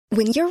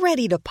When you're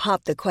ready to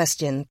pop the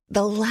question,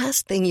 the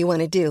last thing you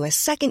want to do is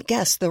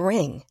second-guess the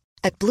ring.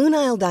 At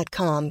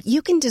BlueNile.com,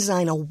 you can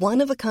design a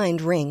one-of-a-kind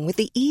ring with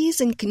the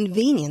ease and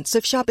convenience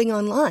of shopping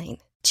online.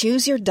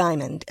 Choose your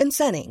diamond and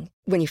setting.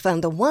 When you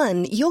find the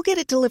one, you'll get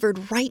it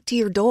delivered right to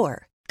your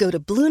door. Go to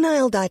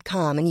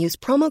BlueNile.com and use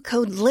promo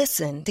code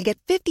LISTEN to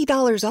get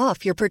 $50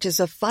 off your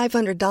purchase of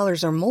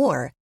 $500 or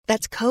more.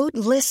 That's code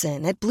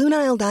LISTEN at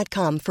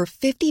BlueNile.com for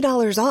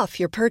 $50 off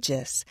your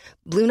purchase.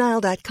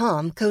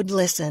 BlueNile.com, code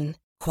LISTEN.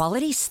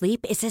 Quality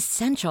sleep is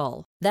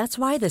essential. That's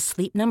why the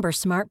Sleep Number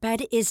Smart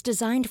Bed is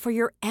designed for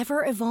your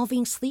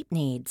ever-evolving sleep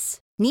needs.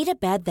 Need a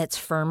bed that's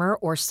firmer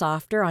or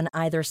softer on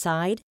either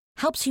side?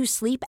 Helps you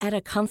sleep at a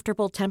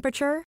comfortable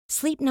temperature?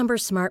 Sleep Number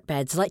Smart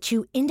Beds let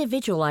you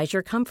individualize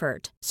your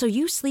comfort, so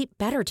you sleep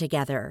better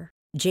together.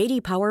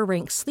 J.D. Power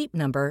ranks Sleep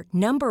Number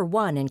number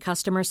 1 in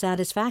customer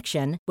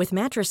satisfaction with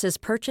mattresses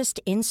purchased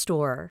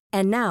in-store.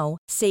 And now,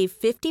 save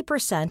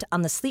 50%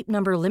 on the Sleep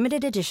Number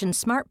Limited Edition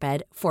Smart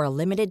Bed for a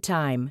limited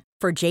time.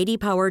 For J.D.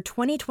 Power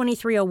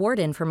 2023 award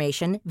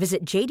information,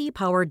 visit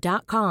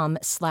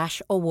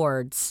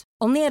jdpower.com/awards.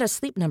 Only at a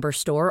Sleep Number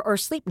store or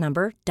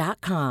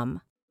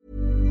sleepnumber.com.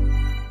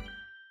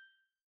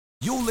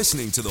 You're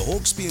listening to the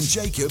Hawksby and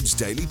Jacobs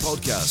Daily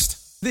Podcast.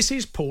 This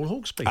is Paul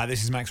Hawksby.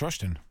 This is Max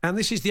Rushton. And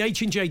this is the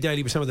H&J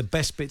Daily with some of the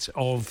best bits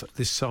of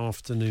this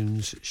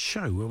afternoon's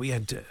show, where we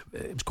had,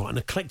 it was quite an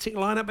eclectic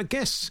lineup of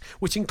guests,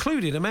 which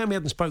included a man we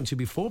hadn't spoken to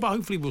before, but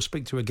hopefully we'll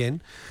speak to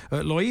again.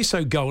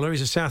 Loyiso Gola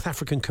is a South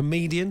African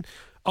comedian,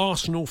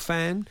 Arsenal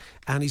fan,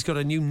 and he's got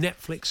a new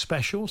Netflix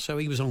special, so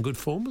he was on good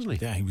form, wasn't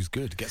he? Yeah, he was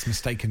good. Gets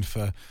mistaken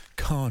for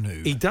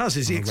Carnu. He does,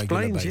 as he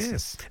explains,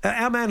 yes.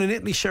 Our man in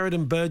Italy,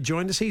 Sheridan Bird,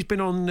 joined us. He's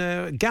been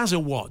on Gaza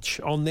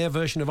Watch on their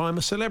version of I'm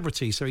a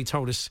Celebrity, so he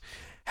told us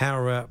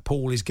how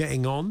Paul is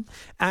getting on.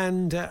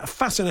 And a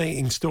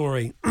fascinating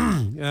story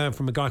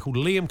from a guy called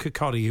Liam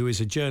Kirkcaldy, who is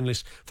a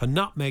journalist for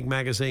Nutmeg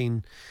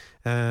magazine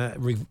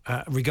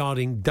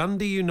regarding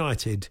Dundee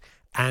United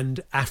and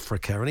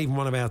Africa, and even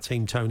one of our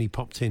team, Tony,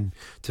 popped in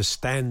to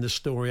stand the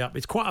story up.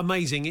 It's quite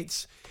amazing.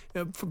 It's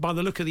by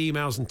the look of the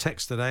emails and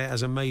texts today, it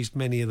has amazed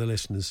many of the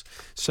listeners.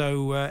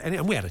 So,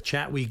 and we had a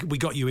chat. We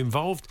got you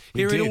involved.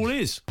 Here it all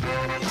is.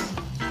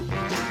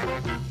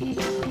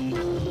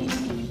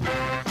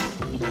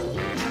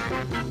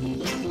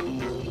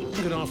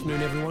 Good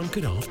afternoon, everyone.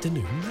 Good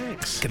afternoon,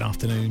 Max. Good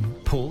afternoon,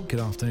 Paul. Good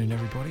afternoon,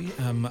 everybody.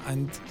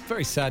 And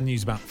very sad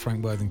news about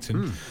Frank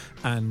Worthington.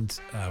 And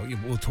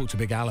we'll talk to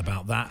Big Al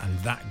about that and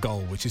that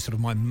goal, which is sort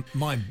of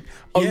my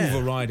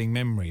overriding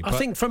memory. I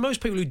think for most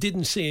people who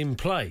didn't see him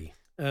play,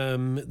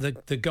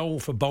 the goal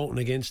for Bolton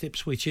against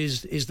Ipswich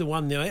is the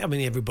one. I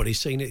mean, everybody's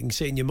seen it. You can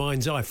see it in your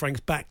mind's eye.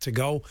 Frank's back to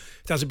goal,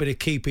 does a bit of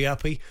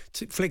keepy-uppy,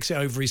 flicks it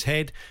over his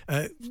head,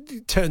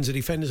 turns the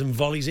defenders and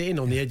volleys it in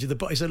on the edge of the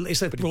box.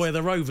 It's a Roy of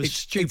the Rovers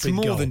stupid goal.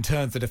 It's more than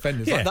turns the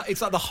defenders. Yeah.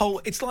 It's like the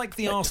whole. It's like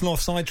the Arsenal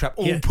offside trap,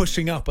 all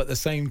pushing up at the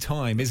same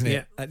time, isn't it?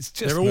 Yeah. It's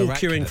just they're all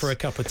miraculous. queuing for a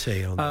cup of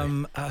tea,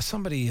 aren't they?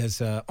 Somebody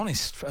has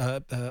honest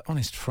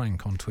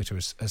Frank on Twitter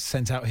has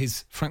sent out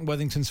his Frank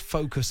Worthington's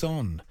Focus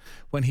On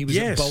when he was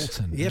at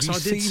Bolton. Yes, I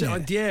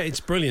did. Yeah, it's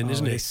brilliant,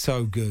 isn't it? It's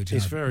so good.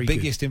 It's very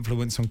biggest good.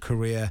 influence on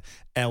career,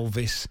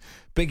 Elvis.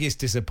 Biggest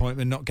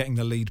disappointment, not getting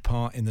the lead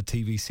part in the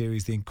TV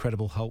series The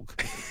Incredible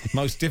Hulk.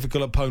 Most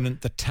difficult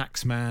opponent, the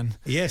Tax Man.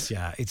 Yes,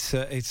 yeah,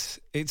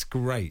 it's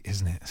great,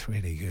 isn't it? It's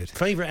really good.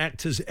 Favourite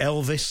actors: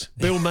 Elvis,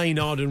 Bill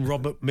Maynard, and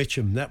Robert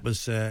Mitchum. That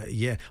was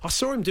I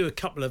saw him do a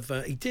couple of.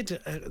 He did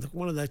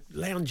one of the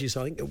lounges,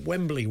 I think, at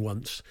Wembley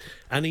once,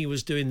 and he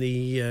was doing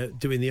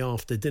the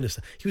after dinner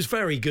stuff. He was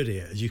very good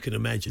here, as you can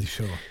imagine.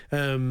 Sure.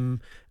 He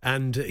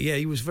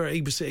was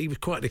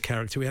quite a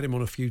character. We had him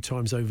on a few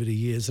times over the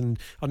years, and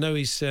I know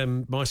he's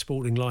My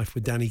Sporting Life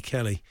with Danny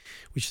Kelly,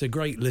 which is a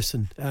great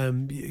listen.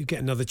 You get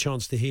another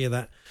chance to hear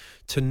that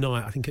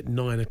tonight, I think at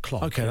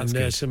 9:00. Okay, that's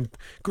good. There's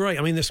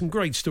some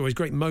great stories,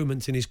 great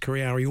moments in his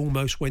career. He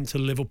almost went to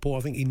Liverpool. I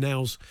think he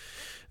nails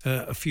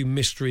a few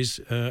mysteries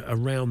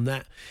around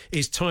that.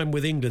 His time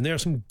with England. There are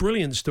some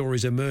brilliant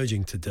stories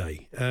emerging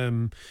today.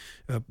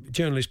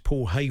 Journalist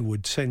Paul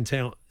Hayward sent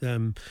out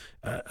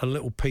a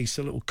little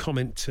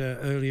comment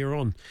earlier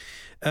on.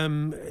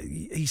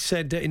 He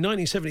said in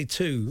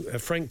 1972,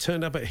 Frank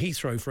turned up at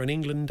Heathrow for an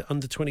England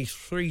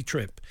under-23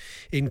 trip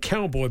in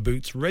cowboy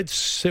boots, red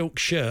silk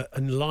shirt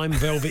and lime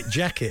velvet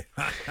jacket.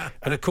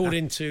 And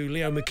according to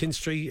Leo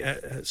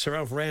McKinstry, Sir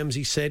Alf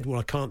Ramsey said, well,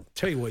 I can't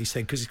tell you what he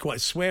said because it's quite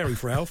sweary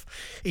for Alf.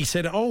 He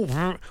said, oh,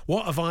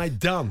 what have I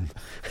done?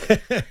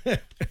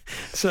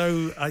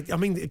 So, I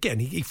mean, again,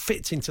 he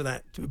fits into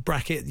that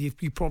bracket.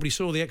 You probably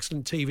saw the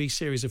excellent TV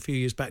series a few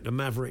years back, The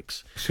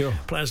Mavericks. Sure.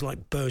 Players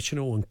like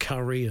Birchenall and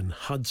Curry and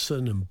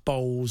Hudson and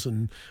Bowles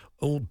and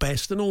all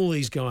Best, and all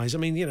these guys. I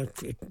mean, you know,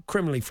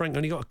 criminally, Frank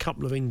only got a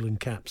couple of England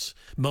caps.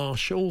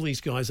 Marsh, all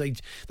these guys,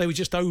 they were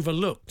just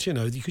overlooked, you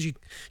know, because you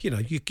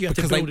have because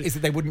to build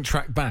they wouldn't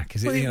track back.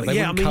 Is it? Well, They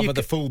wouldn't cover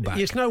the full back.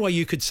 There's no way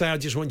you could say, I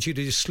just want you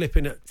to just slip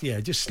in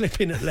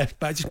at left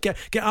back, just get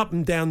up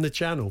and down the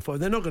channel.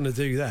 They're not going to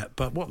do that,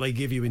 but what they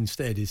give you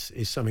instead is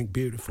something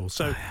beautiful.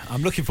 So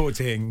I'm looking forward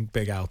to hearing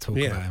Big Al talk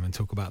about him and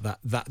talk about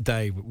that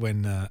day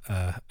when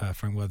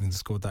Frank Worthington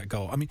scored that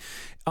goal. I mean,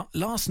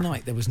 last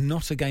night there was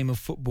not a game of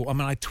football. I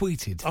mean, I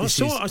tweeted. I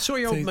saw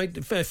your old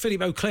mate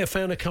Philippe Auclair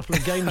found a couple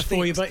of games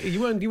for you, but you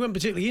weren't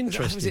particularly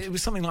interested. It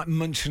was something like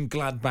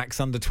Mönchengladbach's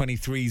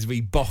under-23s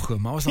v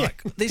Bochum. I was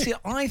like,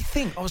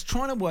 I was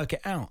trying to work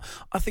it out.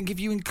 I think if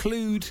you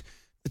include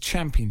the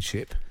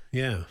Championship,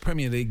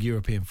 Premier League,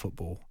 European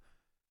football,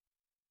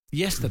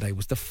 yesterday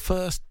was the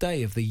first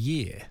day of the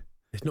year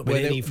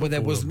where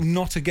there was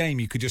not a game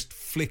you could just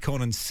flick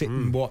on and sit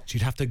and watch.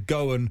 You'd have to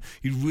go and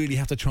you'd really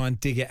have to try and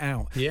dig it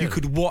out. You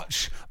could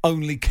watch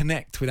only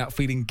Connect without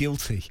feeling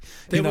guilty.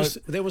 There was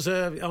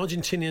a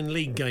Argentinian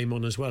league game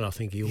on as well, I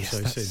think he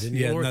also said, didn't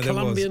he? Or a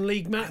Colombian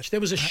league match. There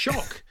was a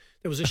shock.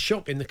 There was a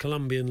shock in the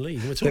Colombian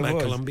league. We'll talk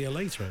about Colombia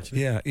later,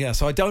 actually. Yeah.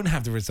 So I don't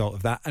have the result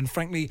of that. And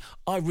frankly,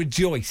 I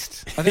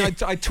rejoiced. I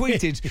think I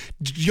tweeted,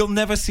 you'll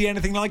never see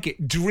anything like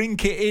it.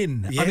 Drink it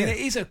in. Yeah. I mean, it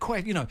is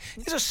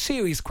it's a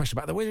serious question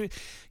about the way,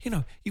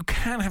 you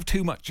can have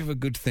too much of a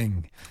good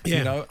thing. Yeah.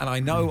 You know, and I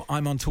know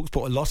I'm on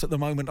TalkSport a lot at the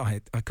moment.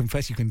 I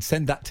confess you can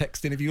send that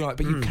text in if you like,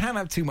 but you can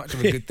have too much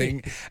of a good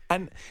thing.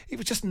 And it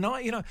was just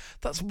night,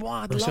 that's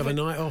why I'd love it. Let's have a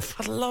night off.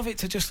 I'd love it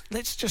to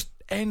let's just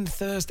end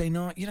Thursday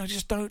night.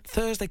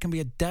 Thursday can be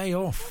a day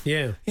off.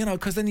 Yeah.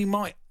 Because then you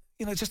might,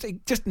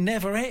 it just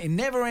never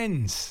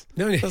ends.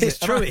 No, it's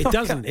true. It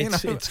doesn't.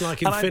 It's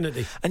like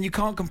infinity. And you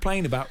can't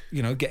complain about,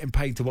 getting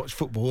paid to watch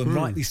football, and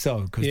rightly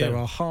so, because there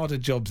are harder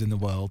jobs in the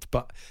world.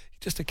 But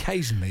just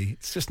occasionally,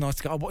 it's just nice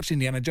to go, I'll watch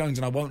Indiana Jones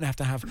and I won't have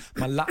to have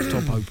my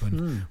laptop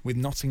open with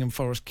Nottingham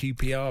Forest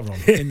QPR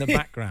on in the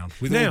background,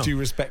 with all due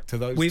respect to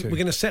those two. We're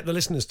going to set the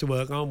listeners to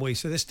work, aren't we?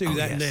 So let's do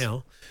that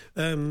now.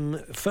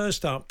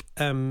 First up,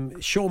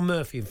 Sean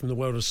Murphy from the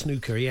world of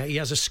snooker. He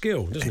has a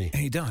skill, doesn't he?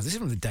 He does. This is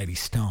from the Daily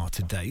Star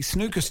today.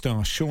 Snooker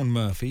star Sean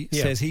Murphy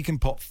says he can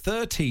pop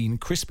 13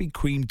 Krispy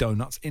Kreme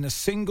donuts in a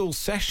single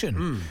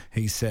session.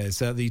 He says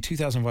the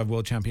 2005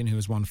 world champion, who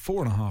has won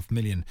 $4.5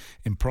 million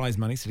in prize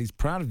money, said he's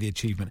proud of the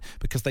achievement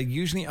because they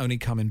usually only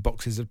come in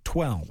boxes of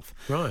 12.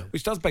 Right.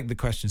 Which does beg the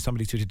question,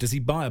 somebody tweeted, does he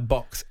buy a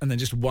box and then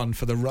just one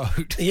for the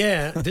road?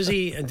 Yeah. Do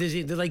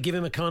they give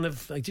him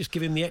they just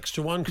give him the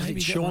extra one because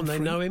it's Sean, they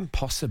know him?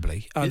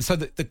 Possibly. So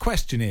the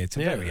question here,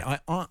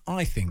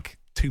 I think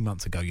 2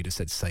 months ago you'd have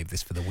said save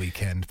this for the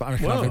weekend, but I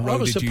reckon I've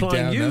eroded you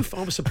down.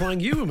 I was supplying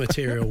you a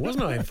material,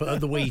 wasn't I, for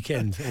the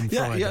weekend on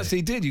Friday? Yes,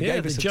 he did. You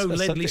gave us the Joe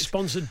Ledley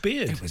sponsored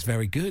beard. It was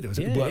very good.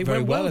 It worked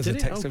very well as a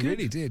text. It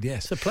really did.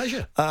 Yes, it's a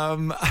pleasure.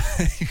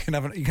 You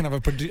can have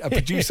a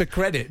producer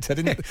credit at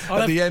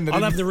the end.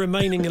 I'll have the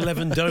remaining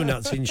 11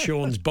 donuts in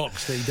Sean's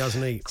box that he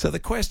doesn't eat. So the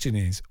question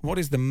is, what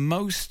is the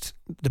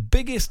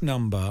biggest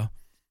number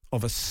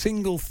of a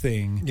single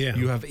thing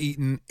you have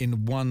eaten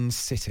in one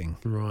sitting?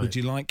 Right. Would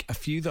you like a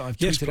few that I've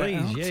tweeted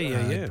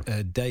out?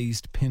 Yeah.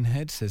 Dazed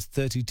Pinhead says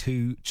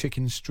 32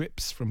 chicken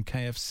strips from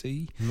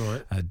KFC.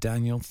 Right.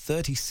 Daniel,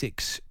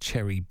 36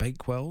 cherry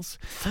Bakewells.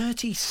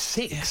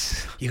 36?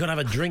 Yes. You've got to have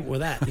a drink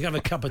with that. You've got to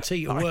have a cup of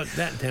tea to work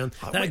that down.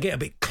 That'll get a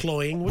bit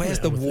cloying, Where's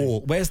the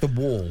wall? Where's the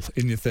wall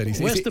in your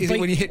 36? Is it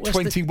when you hit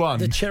 21?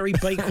 The cherry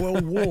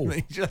Bakewell wall.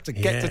 You just have to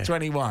get to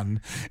 21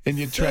 in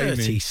your training.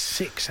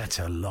 36, that's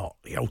a lot.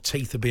 The old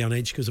teeth would be on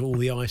edge because of all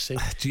the icing.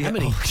 How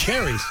many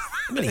cherries?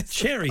 How many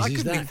cherries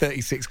is that? I couldn't eat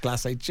 36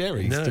 glacé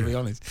cherries, to be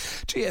honest.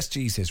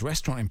 GSG says,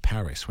 restaurant in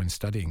Paris, when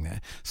studying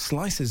there,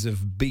 slices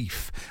of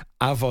beef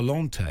à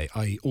volonté,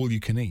 i.e. all you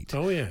can eat.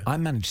 Oh, yeah. I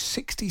managed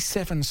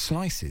 67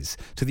 slices,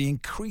 to the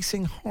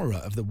increasing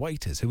horror of the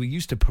waiters, who were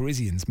used to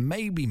Parisians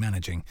maybe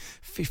managing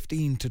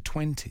 15 to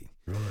 20.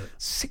 Right.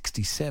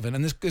 67.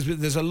 And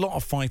there's a lot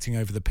of fighting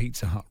over the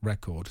Pizza Hut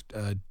record.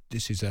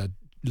 This is a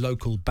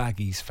local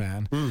Baggies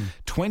fan.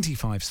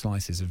 25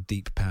 slices of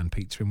deep pan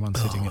pizza in one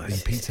sitting at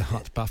the Pizza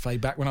Hut buffet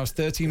back when I was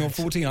 13 or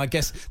 14. I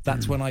guess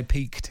that's when I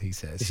peaked, he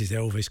says. This is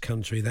Elvis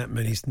country. That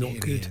many's not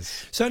good.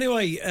 Is. So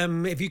anyway,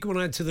 if you want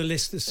to add to the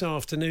list this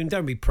afternoon,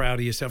 don't be proud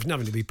of yourself.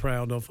 Nothing to be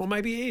proud of. Or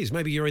maybe it is.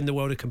 Maybe you're in the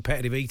world of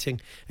competitive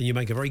eating and you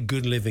make a very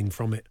good living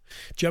from it.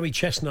 Joey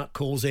Chestnut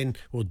calls in.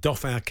 We'll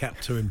doff our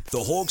cap to him. The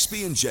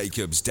Hawksbee and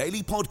Jacobs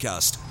Daily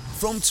Podcast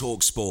from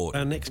TalkSport.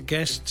 Our next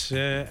guest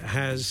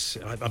has,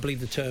 I believe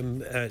the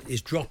term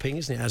is dropping,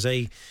 isn't it? As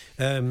a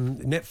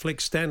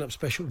Netflix stand-up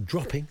special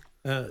dropping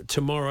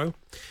tomorrow.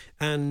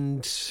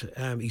 And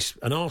he's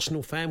an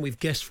Arsenal fan. We've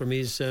guessed from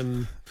his...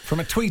 From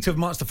a tweet of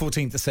March the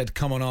 14th that said,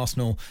 come on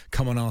Arsenal,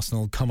 come on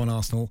Arsenal, come on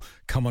Arsenal,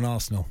 come on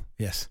Arsenal.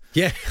 Yes.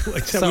 Yeah.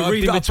 So we're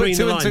reading between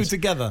the lines. Two and two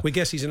together. We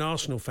guess he's an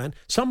Arsenal fan.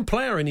 Some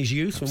player in his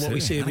youth, from what we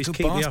see of his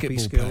keepy-uppy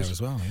skills.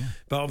 As well, yeah.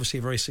 But obviously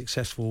a very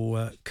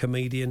successful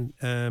comedian.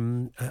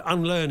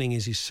 Unlearning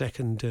is his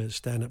second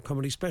stand-up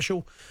comedy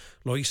special.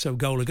 Loiso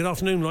Gola. Good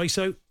afternoon,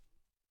 Loiso.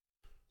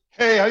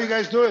 Hey, how you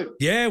guys doing?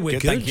 Yeah, we're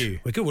good. Thank you.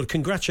 We're good. Well,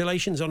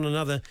 congratulations on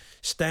another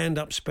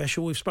stand-up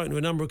special. We've spoken to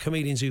a number of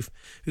comedians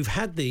who've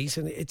had these,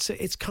 and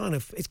it's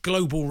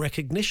global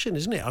recognition,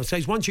 isn't it? I would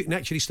say once you can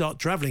actually start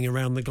travelling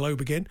around the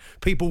globe again,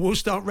 people will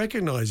start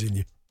recognising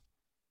you.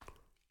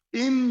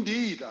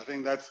 Indeed, I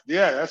think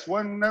that's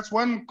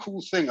one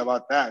cool thing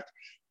about that.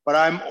 But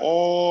I'm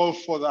all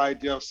for the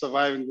idea of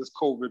surviving this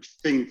COVID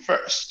thing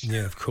first.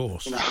 Yeah, of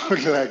course. You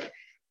know,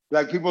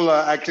 like people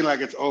are acting like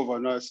it's over.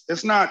 No,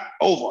 it's not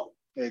over.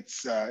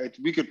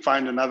 We could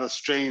find another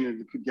strain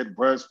and it could get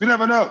worse. We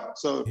never know.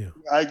 So yeah.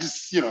 I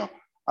just,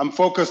 I'm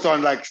focused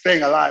on like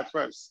staying alive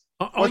first.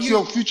 What's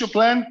your future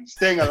plan?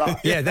 Staying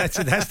alive. Yeah, that's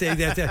it.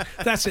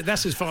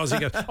 That's as far as it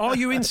goes. Are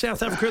you in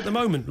South Africa at the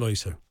moment,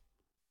 Loyiso?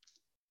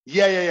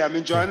 Yeah. I'm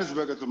in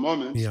Johannesburg at the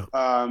moment. Yeah.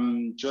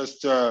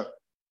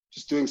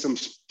 Just doing some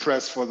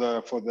press for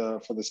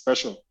the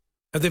special.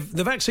 The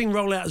vaccine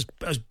rollout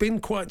has been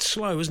quite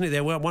slow, hasn't it?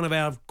 There, one of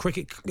our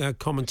cricket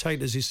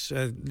commentators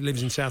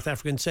lives in South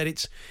Africa and said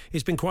it's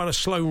been quite a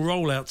slow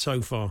rollout so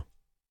far.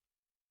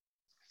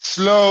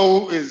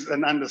 Slow is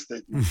an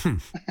understatement.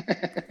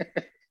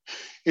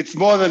 It's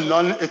more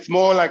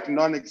like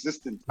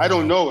non-existent. I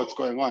don't know what's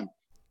going on.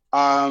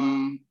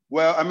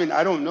 Well, I mean,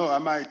 I don't know. I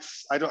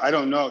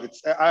don't know.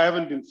 I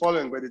haven't been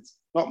following, but it's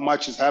not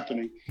much is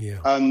happening. Yeah.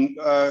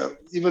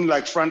 Even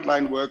like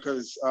frontline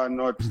workers are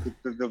not,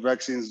 the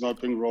vaccine is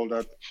not being rolled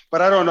out.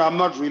 But I don't know. I'm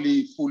not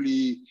really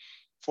fully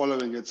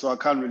following it, so I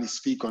can't really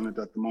speak on it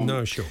at the moment.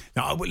 No, sure.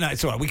 No,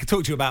 it's all right. We can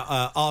talk to you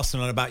about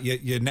Arsenal and about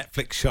your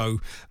Netflix show.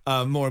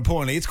 More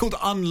importantly, it's called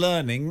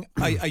Unlearning.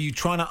 Are you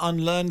trying to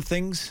unlearn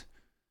things?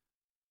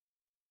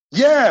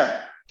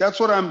 Yeah, that's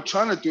what I'm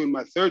trying to do in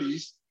my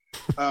 30s.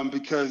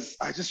 Because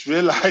I just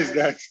realized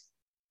that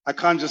I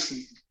can't just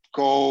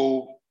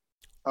go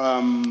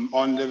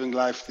on living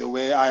life the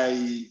way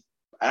I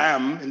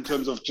am in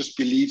terms of just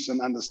beliefs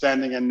and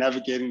understanding and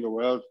navigating the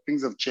world.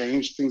 Things have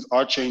changed. Things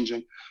are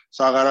changing.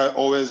 So I gotta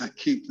always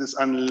keep this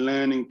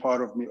unlearning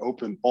part of me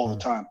open all the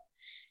time.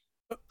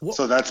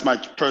 So that's my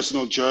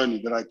personal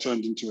journey that I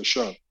turned into a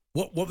show.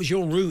 What was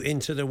your route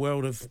into the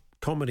world of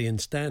comedy and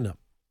stand-up?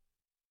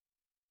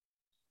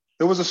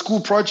 It was a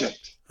school project.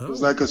 It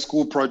was like a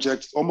school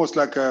project, almost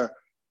like I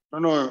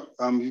don't know,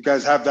 you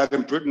guys have that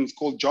in Britain. It's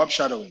called job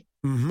shadowing.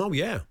 Mm-hmm. Oh,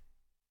 yeah.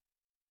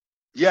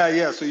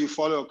 Yeah. So you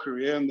follow a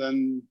career and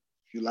then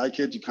if you like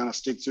it, you kind of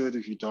stick to it.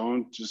 If you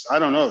don't, I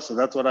don't know. So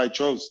that's what I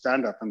chose,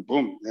 stand up, and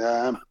boom.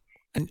 Yeah.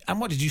 And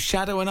what, did you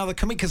shadow another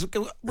comedian? Because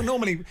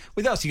normally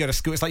with us, you go to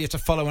school, it's like you have to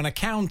follow an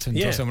accountant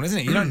or someone, isn't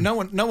it? You don't.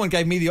 No one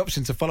gave me the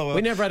option to follow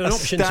we never had an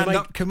option to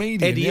make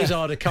comedian. Eddie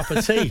Izzard a cup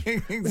of tea.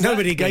 Exactly.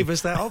 Nobody gave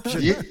us that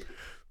option. Yeah.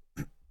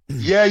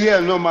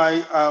 No,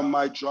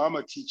 my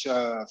drama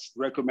teacher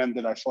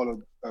recommended I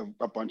follow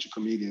a bunch of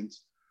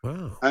comedians.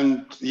 Wow.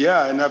 And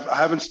I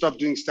haven't stopped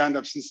doing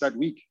stand-up since that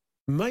week.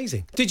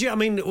 Amazing. Did you? I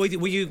mean,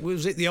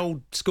 was it the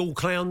old school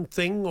clown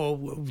thing,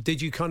 or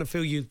did you kind of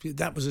feel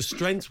that was a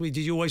strength? Did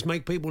you always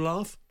make people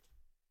laugh?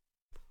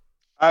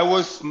 I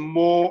was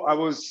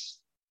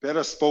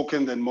better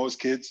spoken than most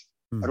kids.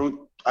 I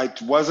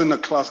wasn't a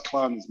class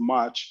clown as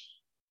much.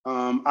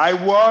 I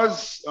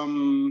was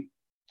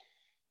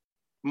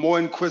more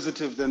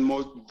inquisitive than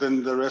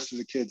the rest of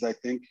the kids, I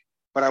think.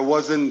 But I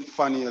wasn't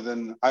funnier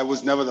than, I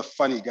was never the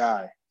funny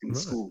guy in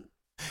school.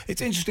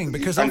 It's interesting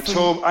because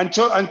until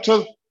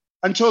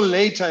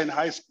later in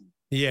high school.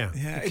 Yeah.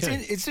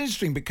 Okay. It's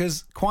interesting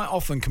because quite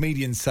often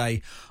comedians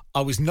say,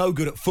 I was no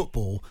good at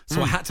football,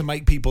 so I had to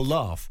make people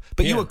laugh.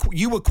 But you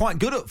were quite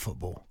good at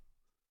football.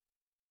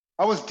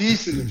 I was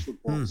decent at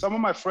football. Some of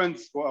my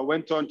friends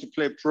went on to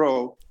play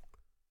pro.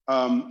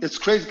 It's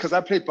crazy because I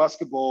played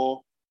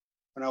basketball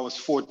when I was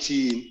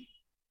 14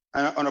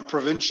 and on a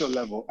provincial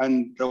level.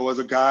 And there was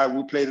a guy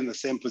who played in the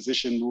same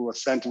position who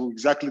was center,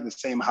 exactly the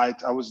same height.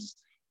 We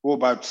were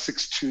about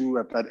 6'2"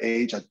 at that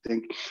age, I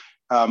think.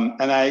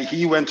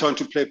 He went on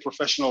to play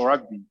professional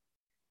rugby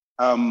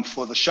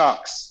for the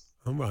Sharks.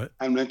 All right.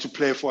 And went to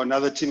play for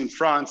another team in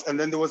France. And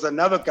then there was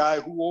another guy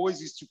who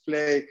always used to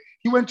play.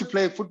 He went to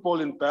play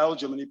football in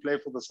Belgium and he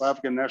played for the South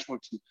African national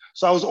team.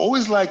 So I was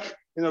always like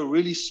in a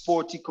really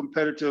sporty,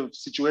 competitive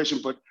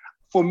situation. But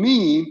for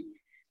me,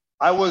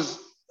 I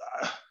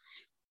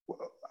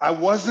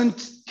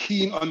wasn't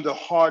keen on the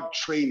hard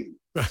training.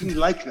 I didn't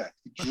like that.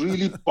 It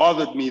really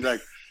bothered me.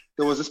 Like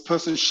there was this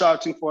person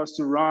shouting for us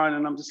to run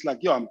and I'm just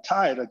like, yo, I'm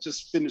tired. I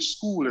just finished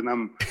school and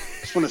I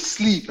just want to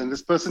sleep. And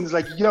this person is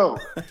like, yo,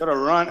 gotta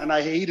run. And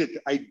I hated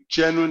it. I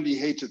genuinely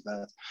hated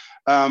that.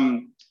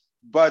 I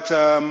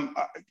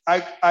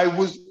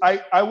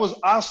was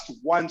asked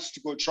once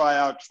to go try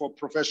out for a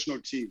professional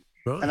team.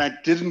 Right. And I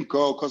didn't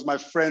go because my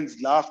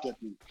friends laughed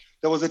at me.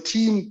 There was a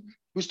team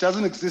which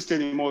doesn't exist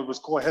anymore. It was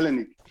called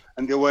Hellenic.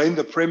 And they were in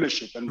the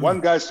Premiership. And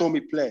one guy saw me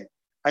play.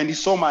 And he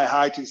saw my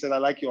height. He said, I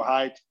like your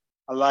height.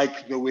 I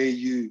like the way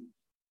you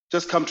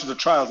just come to the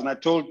trials. And I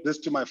told this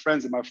to my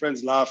friends, and my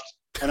friends laughed.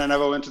 And I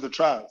never went to the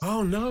trials.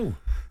 Oh, no.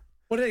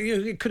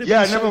 It could have been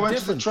I never went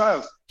to the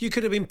trials. You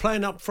could have been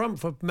playing up front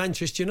for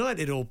Manchester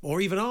United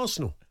or even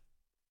Arsenal.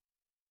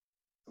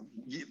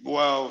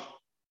 Well,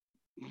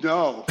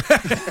 No.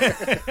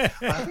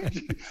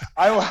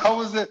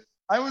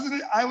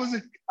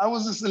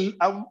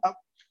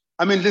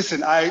 I mean,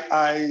 listen,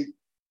 I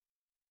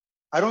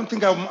don't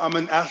think I'm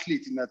an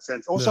athlete in that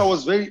sense. Also, I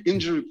was very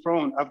injury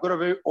prone. I've got a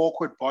very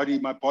awkward body.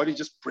 My body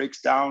just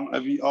breaks down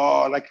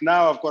like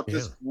now I've got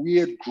this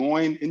weird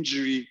groin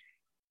injury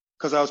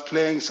because I was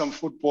playing some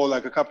football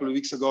like a couple of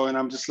weeks ago, and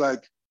I'm just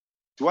like,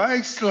 do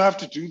I still have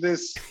to do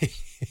this?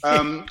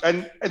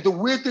 And the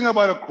weird thing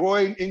about a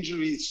groin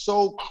injury is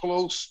so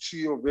close to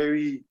your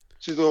very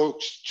gentle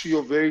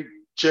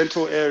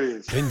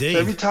areas. Indeed. So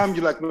every time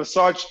you like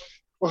massage,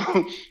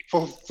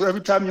 for every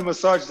time you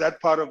massage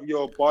that part of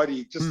your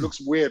body, it just looks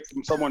weird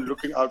from someone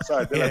looking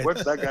outside. They're like,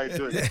 what's that guy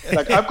doing?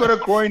 Like, I've got a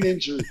groin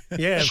injury.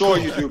 Yeah, sure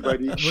you do,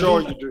 buddy.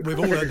 Sure you do. We've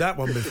all heard that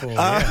one before.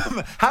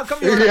 How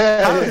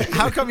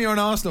come you're an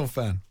Arsenal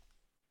fan?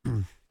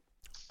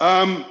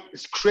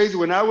 It's crazy.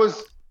 When I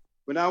was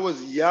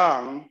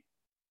young,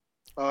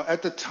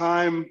 at the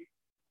time,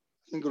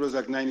 I think it was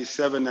like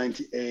 97,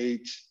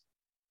 98,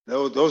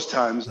 those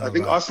times, I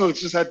think Arsenal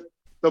just had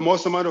the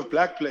most amount of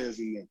black players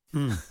in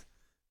there.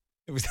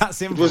 It was that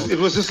simple. It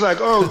was just like,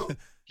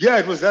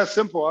 it was that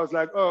simple. I was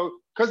like,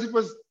 because it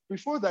was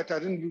before that.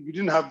 We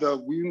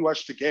didn't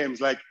watch the games.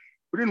 Like,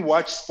 we didn't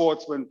watch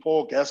sports when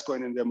Paul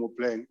Gascoigne and them were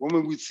playing.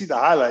 When we'd see the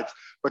highlights,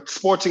 but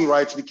sporting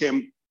rights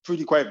became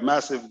quite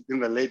massive in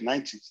the late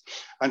 90s.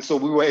 And so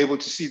we were able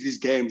to see these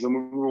games. And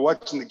when we were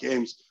watching the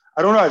games,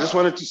 I don't know, I just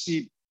wanted to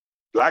see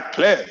black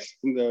players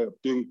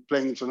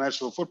playing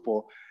international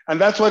football.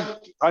 And that's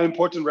how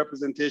important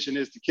representation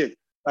is to kids.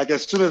 Like,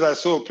 as soon as I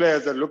saw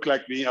players that looked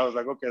like me, I was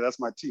like, okay, that's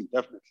my team,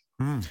 definitely.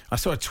 I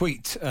saw a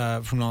tweet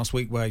from last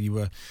week where you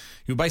were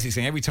basically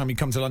saying every time you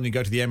come to London, you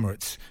go to the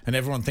Emirates, and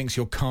everyone thinks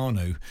you're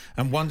Kanu.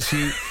 And once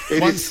you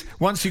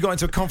got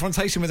into a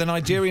confrontation with a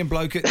Nigerian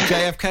bloke at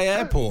JFK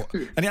Airport,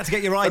 and you had to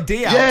get your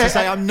ID out to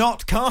say, I'm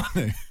not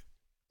Kanu.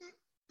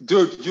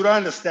 Dude, you don't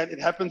understand.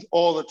 It happens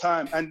all the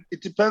time. And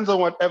it depends on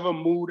whatever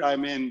mood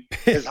I'm in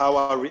is how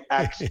I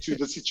react to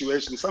the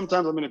situation.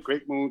 Sometimes I'm in a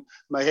great mood.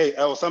 I'm like, hey,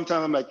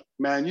 sometimes I'm like,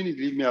 man, you need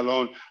to leave me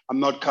alone. I'm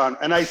not Kanu.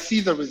 And I see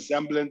the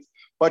resemblance,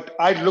 but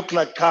I look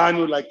like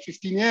Kanu like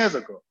 15 years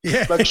ago.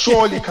 Yeah. Like,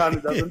 surely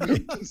Kanu doesn't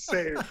look the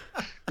same.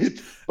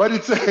 But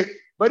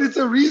it's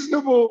a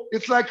reasonable,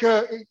 it's like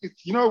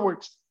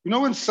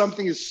when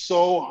something is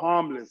so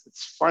harmless,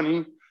 it's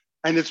funny.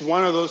 And it's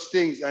one of those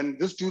things. And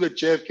this dude at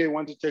JFK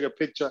wanted to take a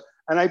picture.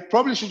 And I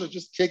probably should have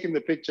just taken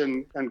the picture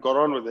and got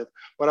on with it.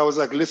 But I was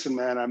like, listen,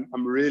 man,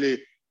 I'm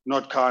really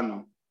not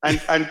Kanu.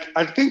 And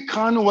I think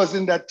Kanu was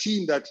in that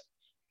team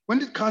when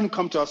did Kanu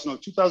come to Arsenal?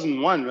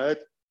 2001, right?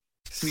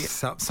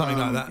 Something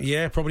like that.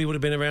 Yeah, probably would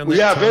have been around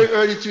that time. Very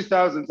early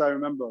 2000s, I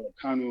remember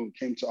Kanu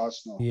came to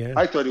Arsenal. Yeah.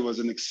 I thought he was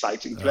an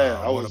exciting player.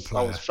 I was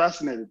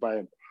fascinated by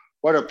him.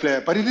 What a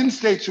player. But he didn't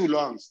stay too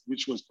long,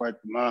 which was quite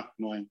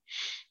annoying.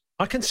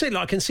 I can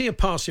see a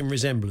passing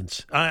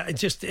resemblance. Are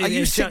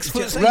you 6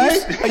 foot?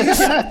 Right?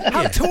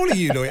 How tall are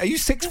you, Louis? Are you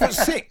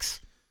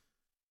 6'6"?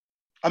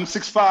 I'm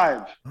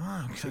 6'5".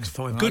 Oh,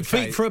 6'5". Good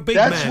feet for a big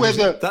man.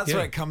 That's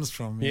where it comes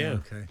from. Yeah.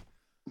 Okay.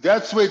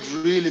 That's where it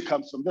really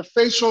comes from. The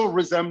facial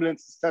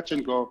resemblance is touch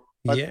and go.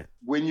 But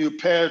when you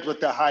pair it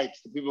with the height,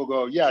 the people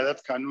go, yeah,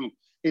 that's Kanu.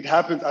 It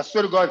happens. I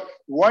swear to God,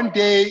 one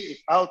day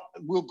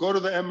we'll go to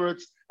the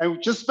Emirates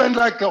and just spend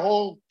like the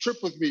whole trip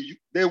with me.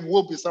 There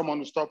will be someone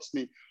who stops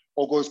me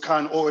or goes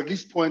Kanu, or at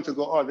least points and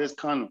go, oh, there's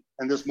Kanu,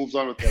 and just moves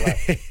on with their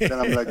life. Then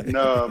I'm like,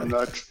 no, I'm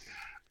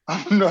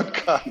not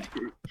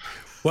Kanu.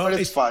 Well, but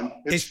it's fun.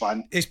 It's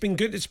fun. It's been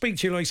good to speak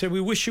to you. Like I said, we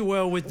wish you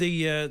well with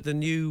the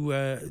new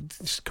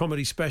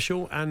comedy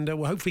special, and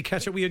we'll hopefully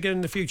catch up with you again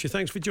in the future.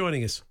 Thanks for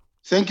joining us.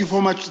 Thank you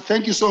so much.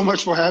 Thank you so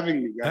much for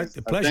having me, guys.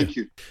 A pleasure. Thank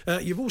you.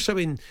 You've also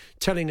been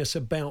telling us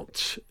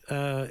about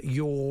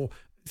your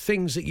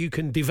things that you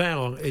can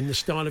devour in the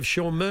style of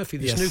Sean Murphy,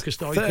 the snooker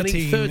style. You can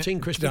eat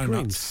 13 Krispy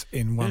Kremes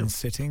in one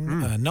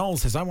sitting. Noel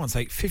says, I once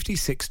ate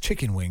 56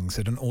 chicken wings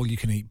at an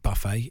all-you-can-eat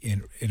buffet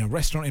in a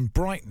restaurant in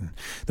Brighton.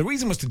 The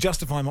reason was to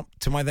justify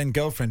to my then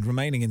girlfriend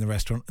remaining in the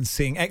restaurant and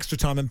seeing extra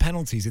time and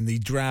penalties in the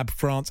drab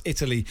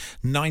France-Italy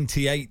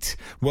 98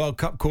 World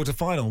Cup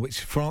quarter-final,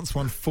 which France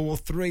won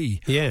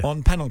 4-3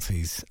 on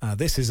penalties.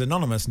 This is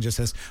anonymous and just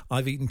says,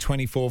 I've eaten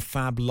 24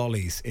 fab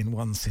lollies in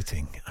one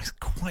sitting. That's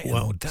quite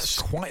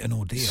an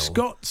ordeal.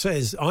 Scott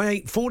says, I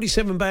ate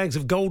 47 bags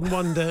of Golden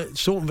Wonder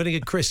salt and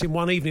vinegar crisps in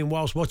one evening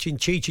whilst watching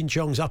Cheech and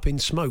Chong's Up in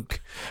Smoke.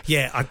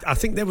 Yeah, I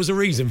think there was a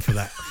reason for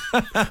that.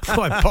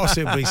 Quite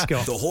possibly,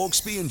 Scott. The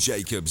Hawksbee and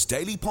Jacobs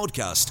Daily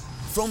Podcast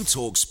from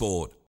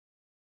TalkSport.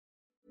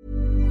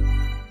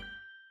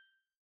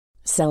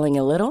 Selling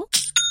a little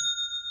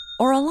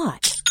or a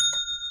lot?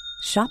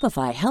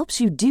 Shopify helps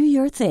you do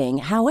your thing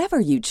however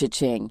you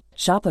cha-ching.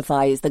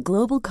 Shopify is the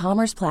global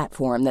commerce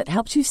platform that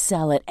helps you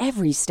sell at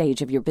every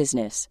stage of your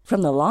business.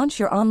 From the launch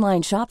your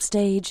online shop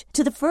stage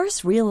to the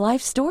first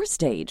real-life store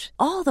stage,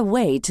 all the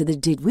way to the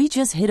did we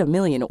just hit 1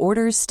 million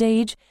orders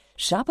stage.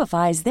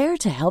 Shopify is there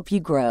to help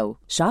you grow.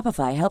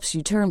 Shopify helps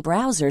you turn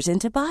browsers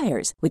into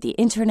buyers with the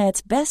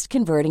internet's best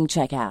converting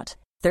checkout.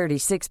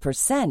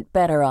 36%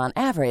 better on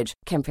average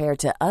compared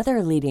to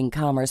other leading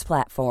commerce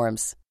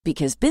platforms.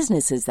 Because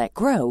businesses that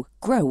grow,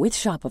 grow with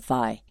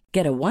Shopify.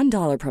 Get a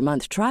 $1 per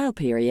month trial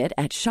period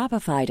at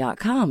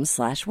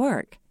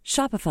shopify.com/work.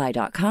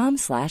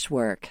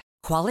 Shopify.com/work.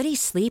 Quality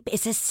sleep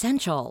is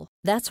essential.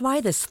 That's why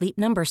the Sleep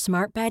Number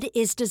Smart Bed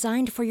is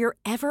designed for your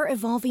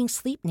ever-evolving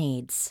sleep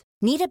needs.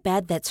 Need a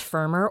bed that's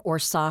firmer or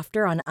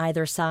softer on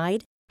either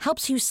side?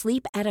 Helps you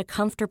sleep at a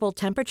comfortable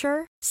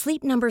temperature?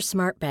 Sleep Number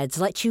Smart Beds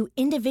let you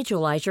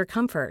individualize your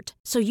comfort,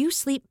 so you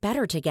sleep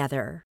better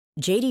together.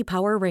 J.D.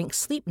 Power ranks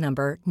Sleep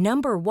Number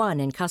number 1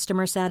 in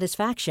customer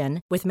satisfaction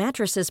with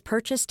mattresses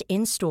purchased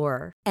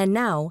in-store. And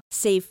now,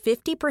 save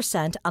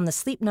 50% on the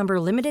Sleep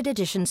Number Limited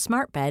Edition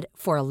Smart Bed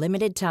for a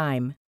limited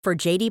time. For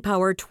J.D.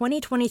 Power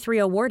 2023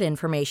 award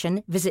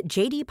information, visit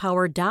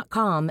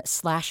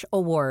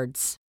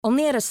jdpower.com/awards.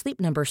 Only at a Sleep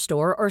Number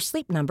store or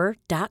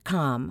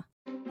sleepnumber.com.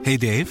 Hey,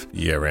 Dave.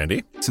 Yeah,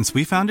 Randy? Since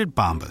we founded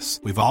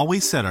Bombas, we've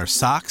always said our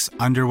socks,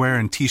 underwear,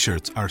 and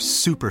T-shirts are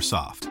super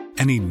soft.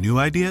 Any new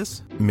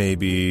ideas?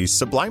 Maybe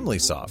sublimely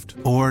soft.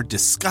 Or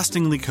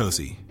disgustingly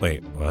cozy.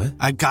 Wait, what?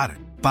 I got it.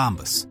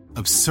 Bombas.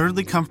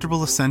 Absurdly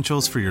comfortable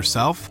essentials for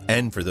yourself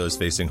and for those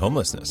facing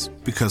homelessness.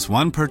 Because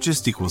one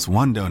purchased equals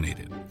one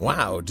donated.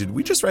 Wow, did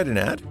we just write an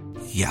ad?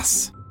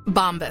 Yes.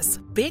 Bombas.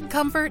 Big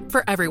comfort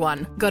for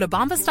everyone. Go to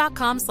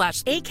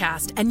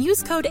bombas.com/ACAST and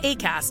use code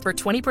ACAST for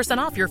 20%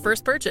 off your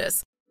first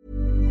purchase.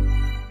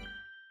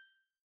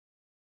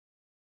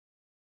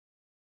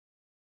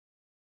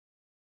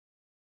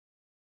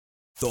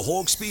 The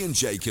Hawksbee and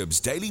Jacobs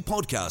Daily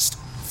Podcast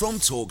from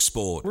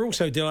TalkSport. We're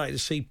also delighted to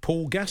see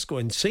Paul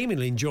Gascoigne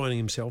seemingly enjoying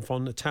himself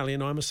on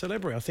Italian I'm a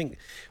Celebrity. I think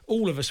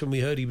all of us, when we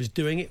heard he was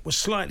doing it, were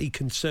slightly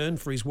concerned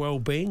for his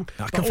well-being.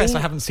 I confess I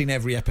haven't seen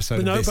every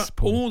episode of this, but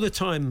Paul. all the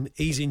time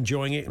he's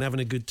enjoying it and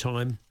having a good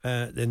time,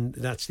 then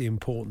that's the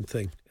important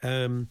thing.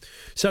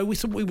 So we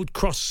thought we would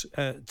cross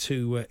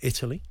to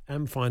Italy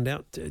and find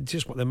out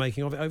just what they're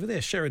making of it over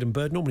there. Sheridan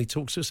Bird normally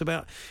talks to us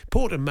about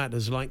important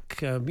matters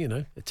like,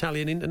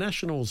 Italian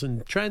internationals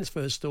and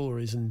transfer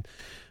stories and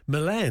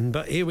Milan.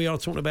 But here we are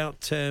talking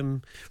about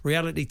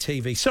reality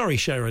TV. Sorry,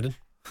 Sheridan.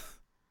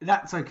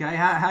 That's okay.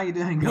 How are you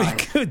doing, guys? We're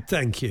good,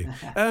 thank you.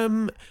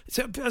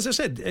 So, as I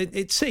said,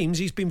 it seems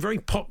he's been very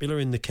popular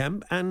in the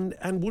camp and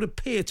would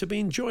appear to be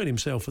enjoying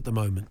himself at the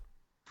moment.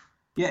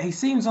 Yeah, he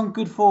seems on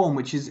good form,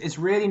 which is it's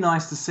really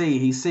nice to see.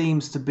 He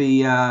seems to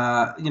be,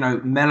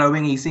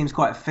 mellowing. He seems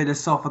quite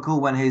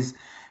philosophical when his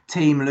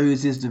team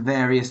loses the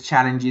various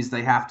challenges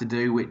they have to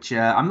do, which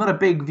I'm not a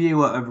big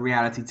viewer of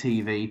reality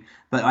TV,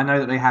 but I know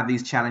that they have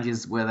these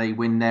challenges where they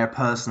win their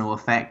personal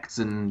effects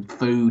and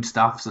food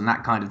stuffs and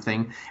that kind of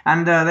thing.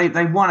 And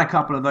they won a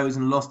couple of those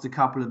and lost a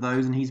couple of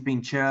those, and he's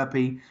been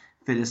chirpy,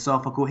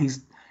 philosophical.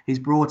 He's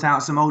brought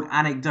out some old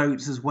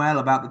anecdotes as well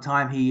about the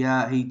time he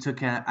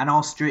took an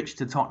ostrich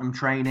to Tottenham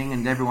training,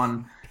 and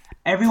everyone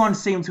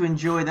seemed to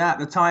enjoy that.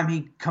 The time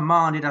he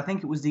commanded, I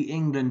think it was the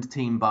England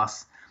team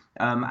bus,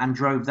 and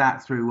drove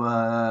that through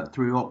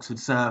Oxford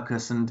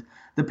Circus, and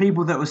the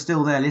people that were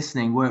still there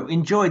listening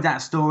enjoyed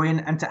that story.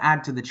 And to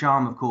add to the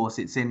charm, of course,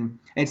 it's in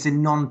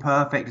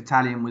non-perfect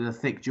Italian with a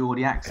thick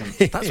Geordie accent.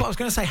 That's what I was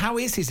going to say. How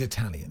is his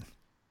Italian?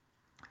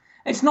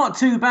 It's not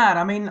too bad.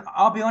 I mean,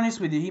 I'll be honest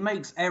with you, he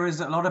makes errors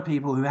that a lot of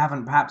people who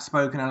haven't perhaps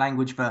spoken a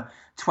language for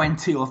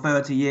 20 or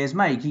 30 years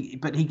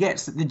make. But he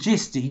gets the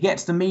gist, he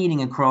gets the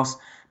meaning across.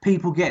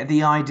 People get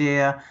the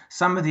idea.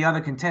 Some of the other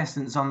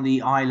contestants on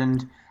the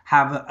island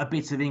have a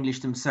bit of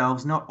English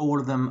themselves. Not all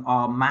of them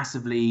are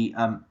massively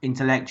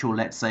intellectual,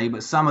 let's say,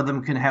 but some of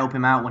them can help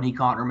him out when he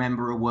can't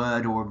remember a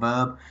word or a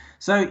verb.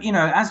 So,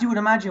 as you would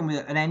imagine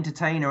with an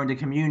entertainer and a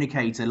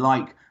communicator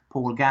like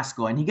Paul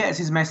Gascoigne, he gets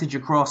his message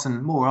across,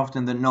 and more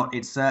often than not,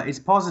 it's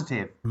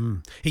positive.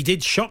 He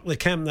did shock the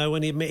camp, though,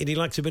 when he admitted he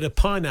likes a bit of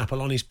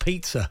pineapple on his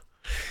pizza.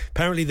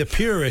 Apparently, the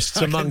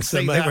purists amongst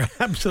them, they were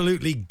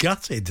absolutely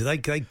gutted. They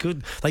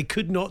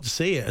could not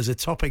see it as a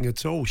topping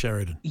at all,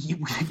 Sheridan.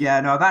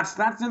 Yeah, no, that's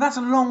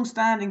a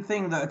long-standing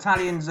thing that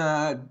Italians,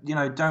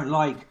 don't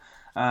like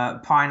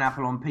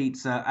pineapple on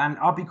pizza. And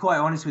I'll be quite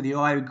honest with you,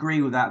 I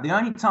agree with that. The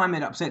only time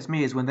it upsets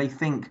me is when they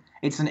think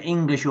it's an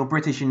English or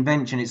British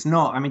invention. It's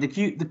not. I mean,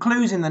 the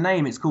clue's in the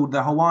name. It's called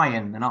the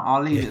Hawaiian, and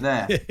I'll leave it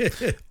there.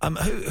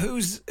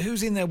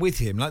 Who's in there with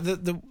him? Like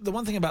the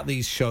one thing about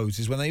these shows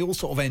is when they all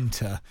sort of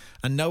enter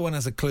and no one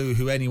has a clue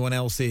who anyone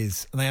else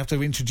is, and they have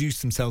to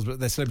introduce themselves, but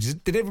they're celebrities.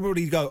 Did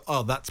everybody go,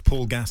 "Oh, that's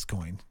Paul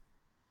Gascoigne"?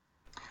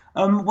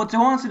 Well, to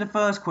answer the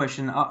first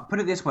question, put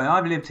it this way.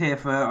 I've lived here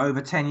for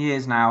over 10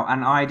 years now,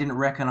 and I didn't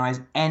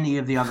recognise any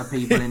of the other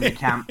people in the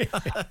camp.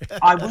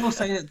 I will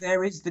say that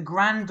there is the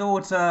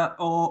granddaughter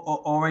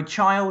or a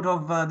child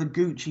of the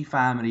Gucci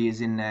family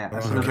is in there.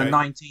 Sort of a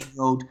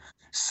 19-year-old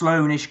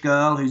Sloanish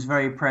girl who's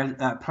very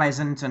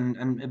pleasant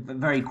and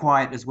very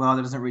quiet as well,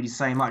 that doesn't really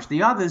say much.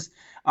 The others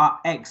are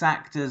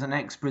ex-actors and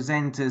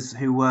ex-presenters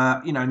who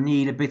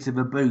need a bit of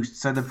a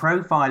boost. So the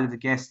profile of the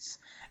guests,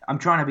 I'm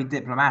trying to be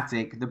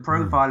diplomatic. The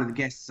profile of the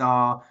guests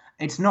are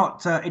It's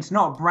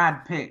not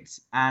Brad Pitt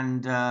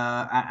and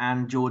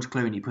George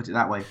Clooney, put it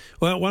that way.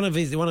 Well, one of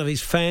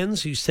his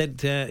fans who said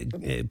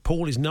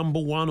Paul is number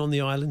one on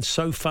the island.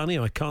 So funny,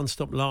 I can't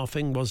stop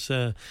laughing. Was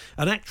an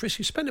actress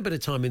who spent a bit of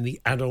time in the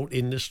adult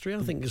industry. I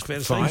think it's fair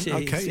to say.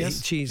 Okay,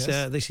 yes. She's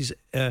this is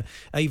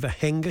Ava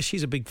Henger.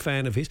 She's a big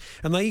fan of his,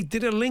 and they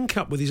did a link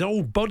up with his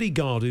old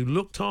bodyguard who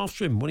looked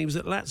after him when he was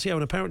at Lazio,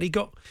 and apparently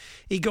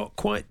he got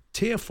quite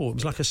tearful. It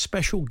was like a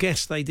special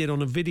guest they did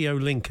on a video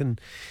link, and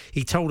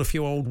he told a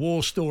few old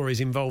war stories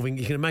involving,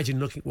 you can imagine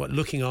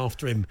looking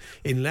after him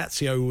in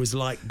Lazio was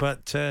like.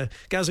 But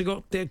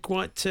Gazza they're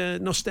quite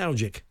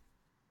nostalgic.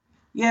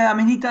 Yeah, I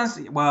mean, he does.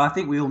 Well, I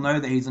think we all know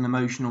that he's an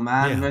emotional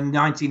man. Yeah. And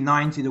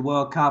 1990, the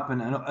World Cup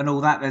and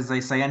all that, as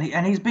they say.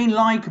 And he's been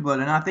likeable.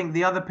 And I think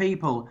the other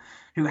people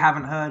who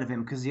haven't heard of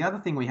him, because the other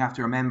thing we have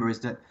to remember is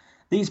that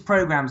these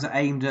programs are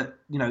aimed at,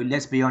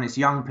 let's be honest,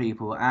 young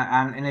people.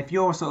 And if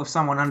you're sort of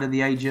someone under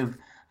the age of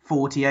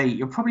 48,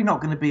 you're probably not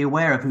going to be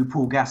aware of who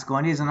Paul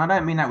Gascoigne is. And I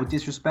don't mean that with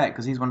disrespect,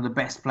 because he's one of the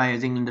best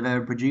players England have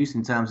ever produced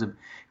in terms of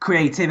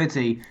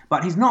creativity.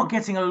 But he's not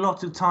getting a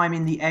lot of time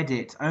in the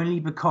edit, only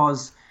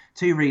because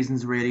two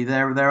reasons, really.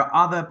 There are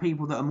other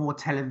people that are more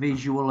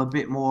televisual, a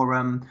bit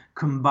more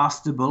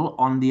combustible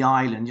on the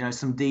island.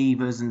 Some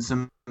divas and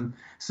some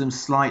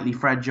slightly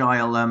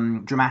fragile,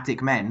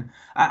 dramatic men,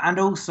 and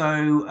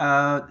also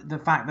the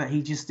fact that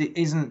he just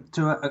isn't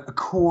to a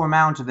core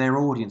amount of their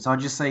audience.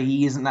 I'd just say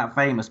he isn't that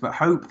famous, but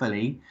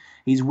hopefully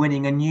he's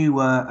winning a new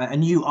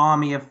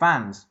army of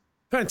fans.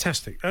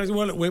 Fantastic.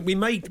 Well, look, we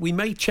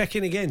may check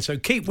in again, so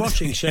keep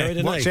watching,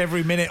 Sheridan. Watch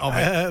every minute of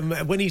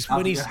it. When he's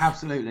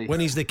absolutely when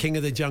he's the king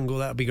of the jungle,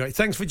 that would be great.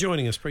 Thanks for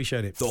joining us.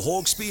 Appreciate it. The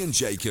Hawksbee and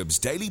Jacobs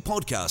Daily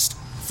Podcast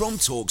from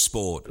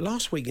TalkSport.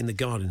 Last week in The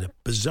Guardian, a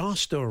bizarre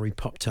story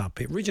popped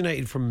up. It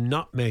originated from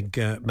Nutmeg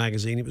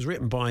magazine. It was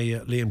written by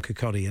Liam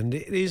Kirkcaldy, and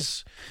it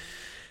is.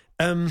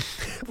 Well,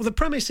 the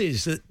premise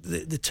is that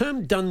the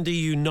term Dundee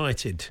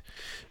United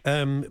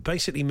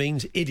basically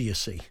means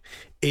idiocy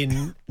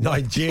in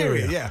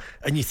Nigeria. Yeah.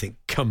 And you think,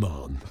 come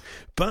on.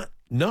 But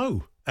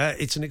no,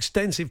 it's an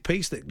extensive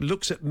piece that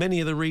looks at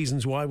many of the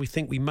reasons why we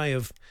think we may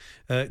have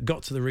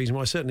got to the reason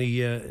why. Certainly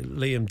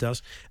Liam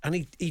does.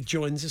 And he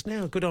joins us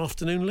now. Good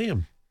afternoon,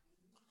 Liam.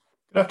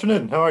 Good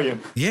afternoon. How are you?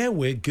 Yeah,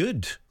 we're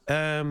good.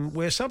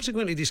 We're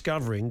subsequently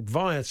discovering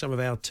via some of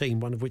our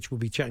team, one of which we'll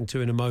be chatting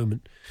to in a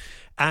moment,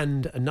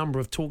 and a number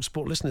of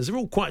TalkSport listeners, they're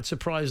all quite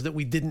surprised that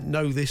we didn't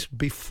know this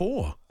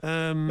before.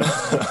 I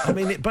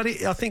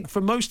think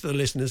for most of the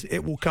listeners, it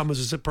will come as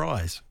a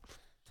surprise.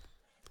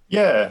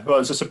 Yeah, well,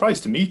 it's a surprise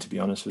to me, to be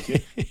honest with you.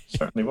 It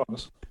certainly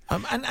was.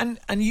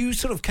 And you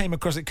sort of came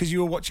across it because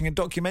you were watching a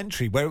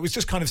documentary where it was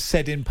just kind of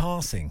said in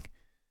passing.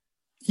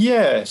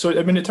 Yeah, so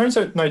it turns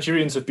out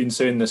Nigerians have been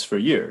saying this for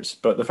years,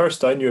 but the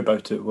first I knew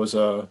about it was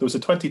there was a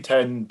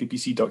 2010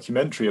 BBC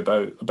documentary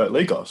about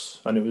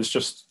Lagos, and it was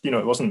just,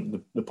 it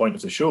wasn't the point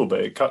of the show,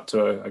 but it cut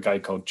to a guy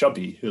called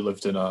Chubby who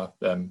lived in a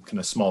kind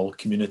of small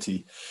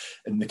community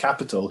in the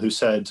capital, who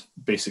said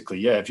basically,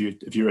 yeah, if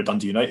you're a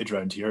Dundee United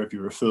around here, if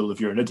you're a fool, if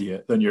you're an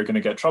idiot, then you're going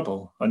to get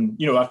trouble. And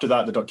after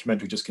that, the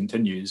documentary just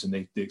continues, and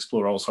they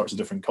explore all sorts of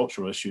different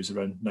cultural issues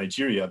around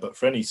Nigeria. But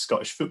for any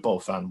Scottish football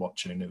fan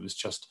watching,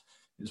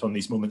 it's one of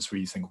these moments where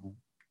you think,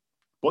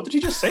 what did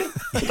he just say?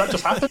 Did that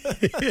just happen?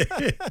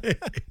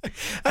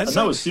 and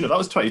that was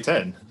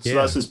 2010.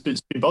 So it's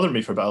been bothering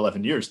me for about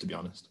 11 years, to be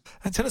honest.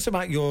 And tell us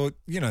about your,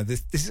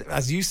 this is,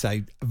 as you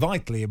say,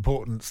 vitally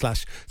important /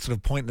 sort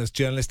of pointless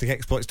journalistic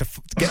exploits to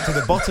get to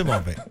the bottom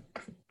of it.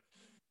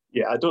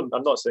 Yeah,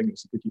 I'm not saying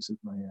it's a good use of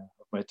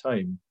my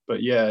time,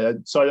 but yeah.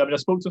 So I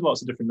spoke to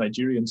lots of different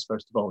Nigerians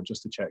first of all,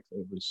 just to check that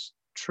it was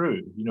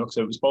true, because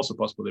it was also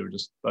possible they were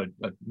just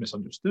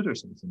misunderstood or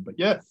something. But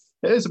yeah,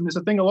 it is. It's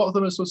a thing a lot of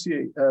them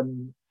associate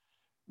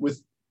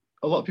with.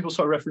 A lot of people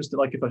sort of referenced it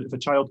like if a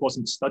child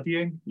wasn't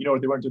studying, or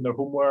they weren't doing their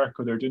homework,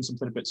 or they're doing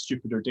something a bit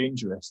stupid or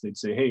dangerous, they'd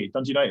say, "Hey,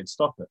 Dundee United,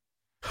 stop it."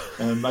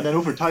 And then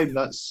over time,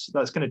 that's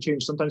kind of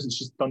changed. Sometimes it's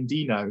just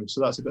Dundee now,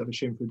 so that's a bit of a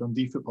shame for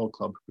Dundee Football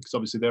Club, because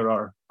obviously they're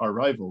our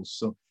rivals.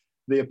 So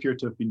they appear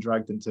to have been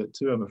dragged into it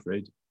too, I'm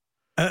afraid.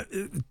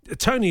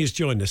 Tony has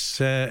joined us.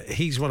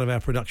 He's one of our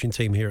production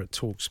team here at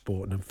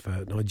TalkSport and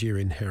of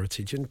Nigerian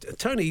heritage. And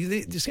Tony,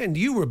 again,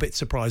 you were a bit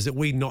surprised that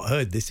we'd not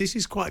heard this. This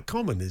is quite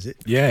common, is it?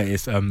 Yeah,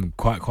 it's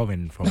quite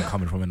common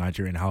coming from a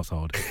Nigerian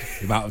household.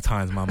 The amount of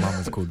times my mum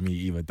has called me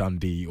either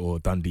Dundee or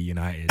Dundee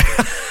United.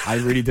 I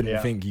really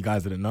didn't think you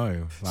guys didn't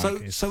know.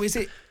 So is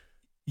it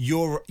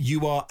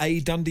you are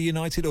a Dundee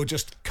United or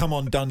just come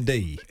on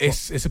Dundee?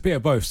 It's a bit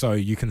of both. So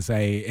you can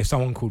say if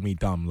someone called me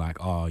dumb, like,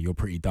 oh, you're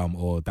pretty dumb,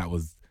 or that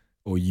was.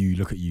 Or you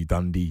look at you,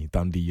 Dundee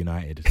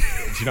United. Do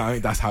you know what I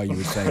mean? That's how you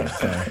would say it.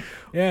 So,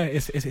 yeah,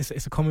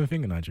 it's a common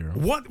thing in Nigeria.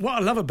 What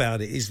I love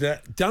about it is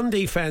that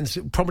Dundee fans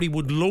probably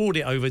would lord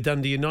it over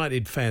Dundee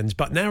United fans,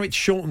 but now it's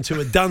shortened to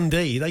a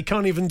Dundee. They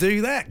can't even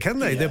do that, can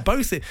they? Yeah.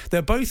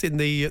 They're both in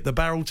the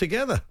barrel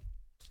together.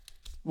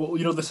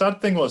 Well, the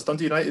sad thing was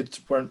Dundee United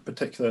weren't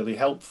particularly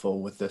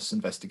helpful with this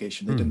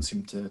investigation. They didn't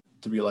seem to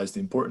realise the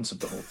importance of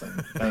the whole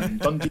thing.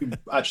 Dundee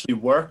actually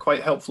were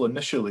quite helpful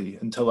initially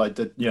until I had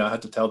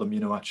to tell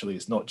them, actually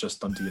it's not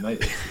just Dundee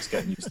United that's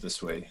getting used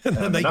this way.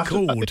 And they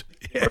called.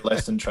 They were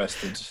less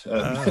interested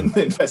in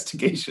the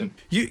investigation.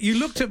 You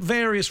looked at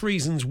various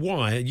reasons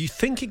why. You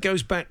think it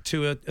goes back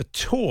to a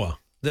tour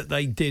that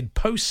they did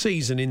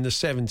post-season in the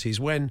 70s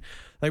when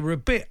they were a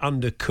bit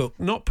undercooked,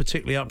 not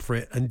particularly up for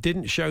it, and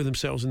didn't show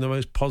themselves in the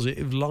most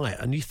positive light.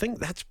 And you think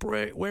that's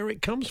where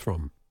it comes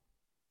from?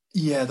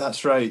 Yeah,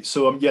 that's right.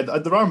 So,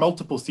 there are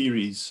multiple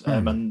theories,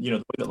 and the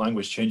way that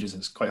language changes,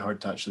 it's quite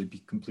hard to actually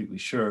be completely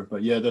sure.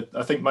 But yeah,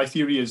 I think my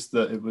theory is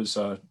that it was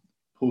a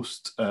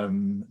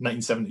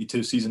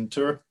post-1972 season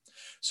tour.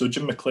 So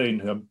Jim McLean,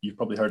 who you've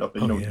probably heard of,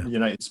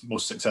 United's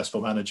most successful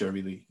manager,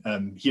 really,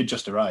 he had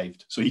just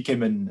arrived. So he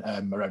came in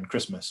around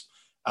Christmas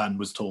and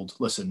was told,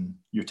 listen,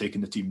 you're taking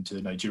the team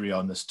to Nigeria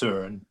on this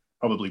tour, and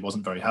probably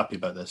wasn't very happy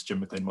about this. Jim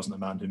McLean wasn't a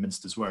man who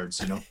minced his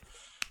words,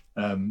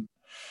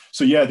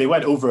 So yeah, they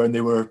went over and they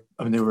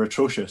were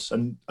atrocious.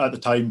 And at the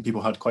time,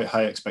 people had quite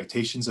high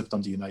expectations of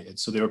Dundee United.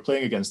 So they were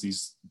playing against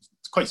these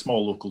quite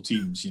small local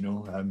teams,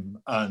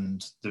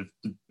 and it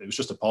was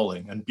just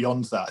appalling. And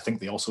beyond that, I think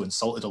they also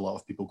insulted a lot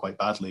of people quite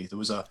badly. There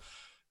was a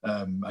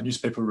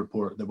newspaper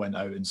report that went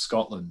out in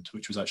Scotland,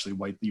 which was actually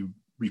widely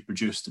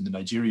reproduced in the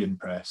Nigerian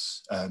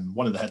press.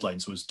 One of the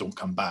headlines was "Don't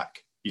come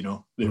back."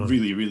 They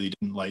really, really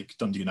didn't like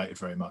Dundee United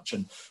very much.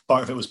 And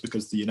part of it was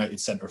because the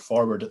United centre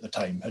forward at the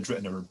time had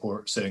written a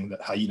report saying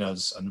that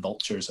hyenas and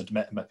vultures had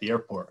met him at the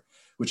airport,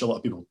 which a lot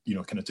of people,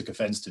 kind of took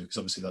offence to, because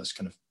obviously that's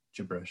kind of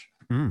gibberish.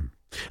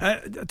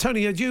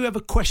 Tony, do you ever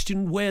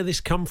question where this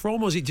come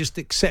from, or is it just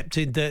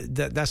accepted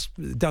that that's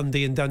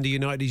Dundee and Dundee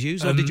United is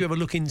used, or did you ever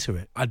look into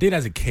it? I did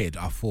as a kid.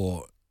 I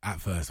thought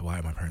at first, why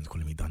are my parents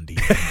calling me Dundee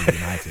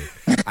United?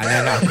 And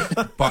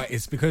then, but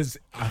it's because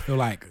I feel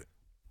like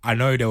I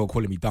know they were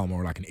calling me dumb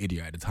or like an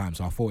idiot at the time,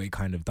 so I thought it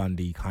kind of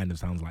Dundee kind of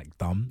sounds like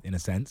dumb in a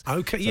sense.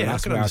 Okay, so yeah,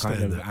 that's I can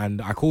understand that.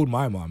 And I called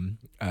my mum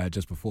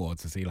just before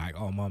to see like,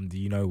 oh mum, do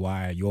you know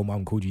why your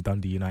mum called you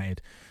Dundee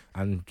United?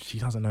 And she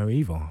doesn't know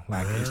either.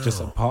 Like it's just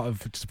a part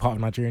of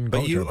Nigerian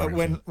culture. But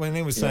when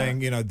they were saying,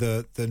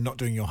 the not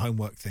doing your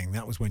homework thing,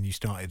 that was when you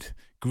started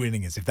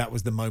grinning as if that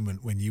was the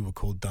moment when you were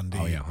called Dundee.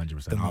 Oh yeah,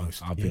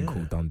 100%. I've been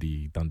called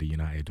Dundee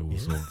United, all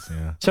sorts.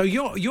 Yeah. So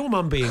your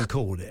mum being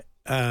called it.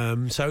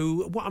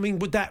 So what? I mean,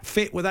 would that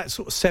fit with that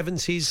sort of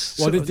 70s?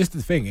 Well, this is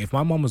the thing. If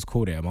my mum was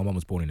called it, my mum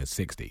was born in the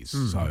 60s,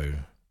 so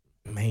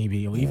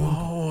maybe or even.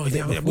 Whoa,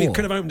 we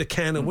could have opened a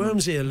can of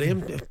worms here,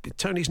 Liam.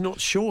 Tony's not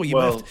sure.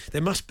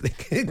 There must be.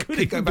 Could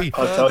it go back?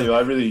 I'll tell you,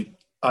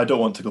 I don't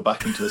want to go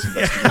back into this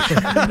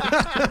investigation.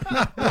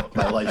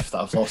 My life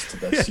that I've lost to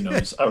this,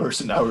 it's hours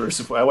and hours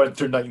of. I went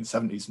through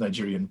 1970s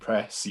Nigerian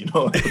press,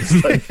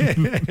 It's like,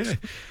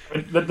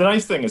 the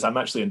nice thing is I'm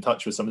actually in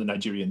touch with some of the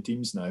Nigerian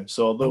teams now.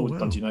 So although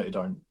Dundee United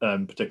aren't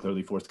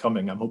particularly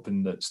forthcoming, I'm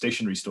hoping that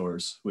Stationery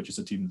Stores, which is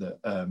a team that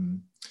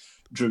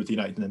drew with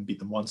United and then beat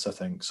them once, I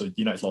think. So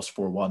United lost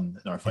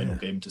 4-1 in our final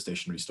game to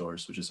Stationery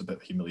Stores, which is a bit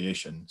of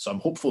humiliation. So I'm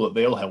hopeful that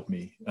they'll help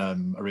me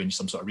arrange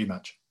some sort of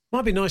rematch.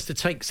 Might be nice to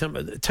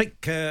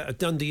take a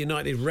Dundee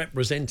United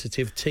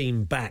representative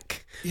team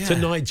back to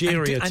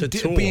Nigeria to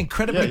tour. Be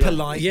incredibly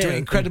polite, do it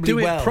incredibly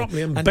well, do it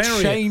properly, and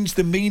change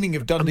the meaning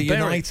of Dundee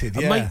United,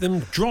 and make them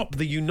drop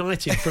the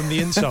United from the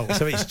insult,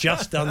 so it's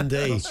just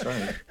Dundee. That's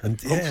right.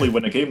 And hopefully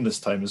win a game this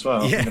time as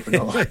well. Yeah. You never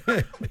know.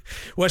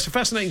 Well, it's a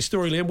fascinating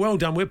story, Liam. Well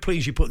done. We're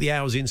pleased you put the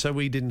hours in, so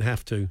we didn't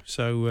have to.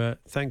 So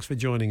thanks for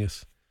joining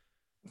us.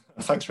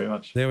 Thanks very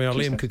much. There we are,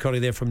 Liam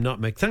Kirkcaldy there from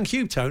Nutmeg. Thank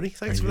you, Tony.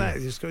 Thanks for that.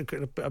 Just a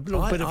little bit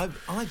of...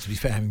 I, to be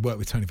fair, having worked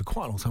with Tony for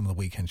quite a long time on the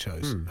weekend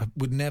shows,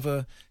 would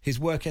never. His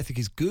work ethic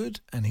is good,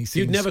 and he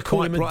seems. You'd never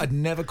call him. I'd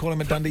never call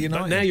him a Dundee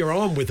United. But now you're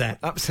on with that.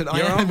 Absolutely,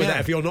 you're on with that.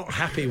 If you're not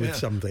happy with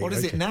something, what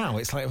is it now?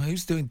 It's like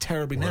who's doing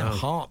terribly now?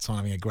 Hearts aren't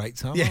having a great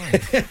time. Yeah,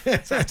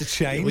 so I have to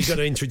change. We've got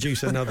to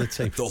introduce another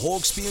team. The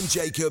Hawksbee and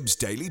Jacobs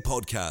Daily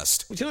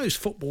Podcast. Well, do you know those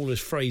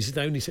footballers' phrases?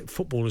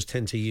 Footballers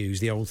tend to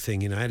use the old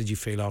thing. How did you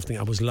feel after?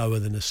 I was lower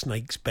than a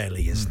snake's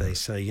belly, as they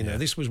say.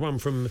 This was one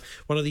from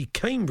one of the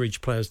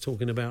Cambridge players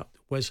talking about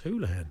Wes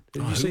Hoolahan.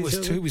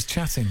 Who was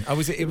chatting?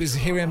 It was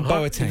Hiram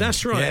Boateng.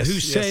 That's right. Yes, who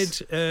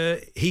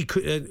said he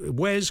could?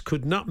 Wes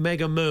could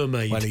nutmeg a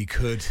mermaid. Well, he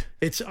could.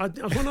 It's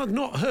one I've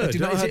not heard.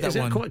 Is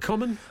it quite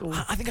common?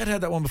 I think I'd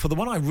heard that one before. The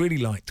one I really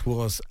liked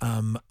was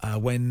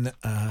when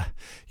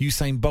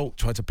Usain Bolt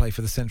tried to play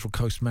for the Central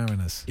Coast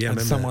Mariners. Yeah,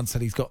 and someone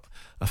said he's got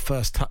a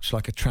first touch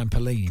like a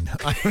trampoline.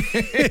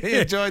 I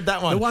enjoyed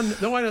that one.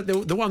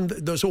 The one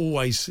that's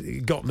always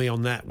got me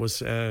on that was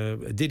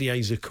Didier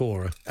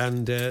Zakora,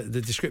 and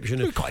the description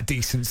of quite a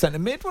decent centre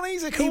mid, wasn't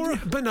he,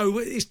 Zakora? But no,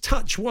 his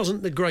touch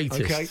wasn't the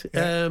greatest. Okay,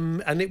 yeah.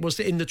 And it was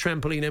in the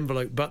trampoline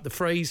envelope. But the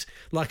phrase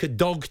 "like a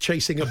dog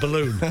chasing a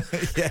balloon"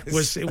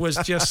 was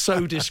just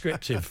so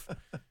descriptive.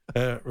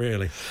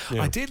 Really,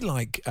 I did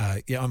like.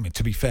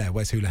 To be fair,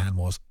 Wes Hoolahan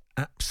was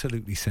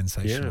absolutely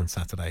sensational Yeah. on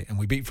Saturday, and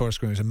we beat Forest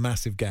Green. It was a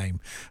massive game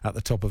at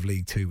the top of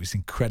League Two. It was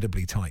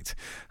incredibly tight.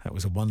 That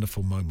was a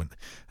wonderful moment,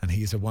 and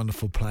he is a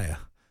wonderful player.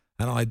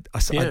 And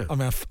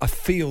I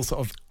feel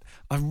sort of.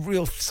 I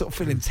feel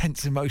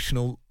intense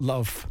emotional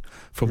love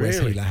for Wes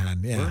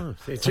Hoolahan. Yeah,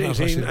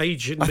 wow.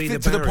 Age shouldn't be the barrier.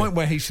 To the point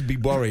where he should be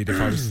worried if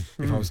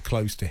I was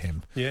close to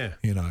him. Yeah,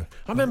 you know.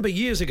 I remember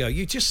years ago,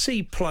 you just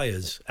see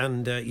players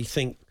and you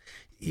think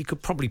you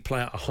could probably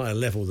play at a higher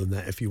level than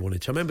that if you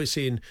wanted to. I remember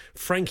seeing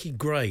Frankie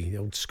Gray, the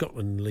old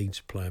Scotland Leeds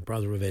player,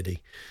 brother of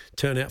Eddie,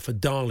 turn out for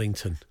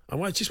Darlington.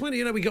 And I just went,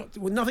 we got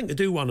nothing to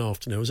do one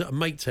afternoon. I was at a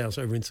mate's house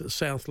over in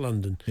South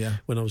London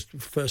when I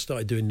first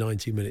started doing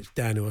 90 minutes.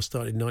 Dan, who I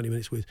started 90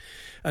 minutes with.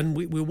 And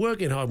we were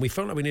working hard and we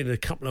felt like we needed a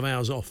couple of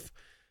hours off.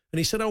 And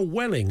he said,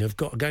 Welling have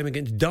got a game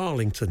against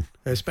Darlington.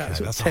 It's about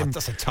that's 10.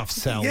 That's a tough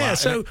sell. Yeah,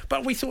 that,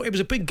 but we thought it was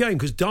a big game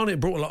because Darlington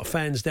brought a lot of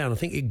fans down. I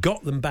think it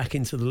got them back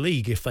into the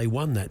league if they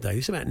won that day.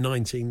 It's about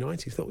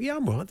 1990. I thought,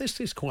 I'm right. This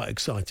is quite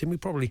exciting. We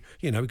probably,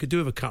 we could do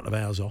with a couple of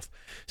hours off.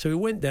 So we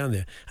went down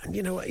there. And,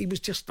 he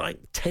was just like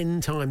 10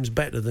 times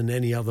better than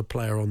any other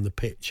player on the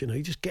pitch.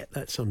 You just get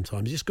that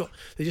sometimes.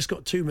 They just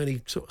got too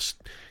many sort of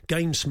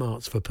game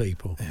smarts for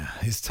people. Yeah,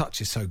 his touch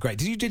is so great.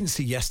 You didn't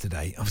see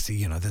yesterday,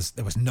 obviously,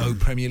 there was no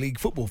Premier League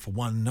football for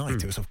one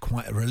night. It was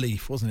quite a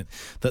relief, wasn't it,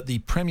 that the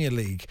Premier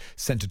League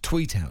sent a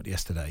tweet out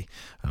yesterday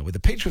with a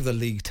picture of the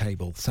league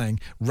table saying,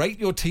 rate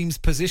your team's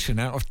position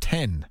out of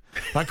 10.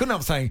 I couldn't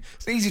help saying,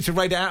 it's easy to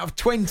rate it out of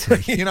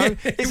 20,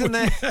 Isn't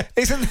there?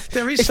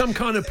 There is some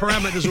kind of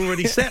parameters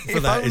already set for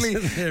that,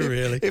 isn't there,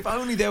 really? If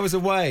only there was a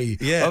way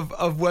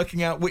of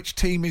working out which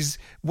team is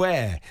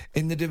where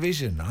in the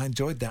division. I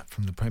enjoyed that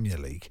from the Premier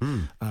League.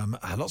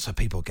 Lots of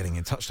people getting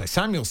in touch today.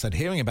 Samuel said,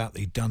 hearing about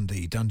the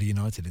Dundee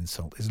United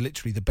insult is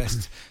literally the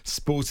best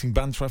sporting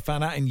banter I've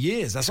found out in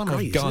years. That's of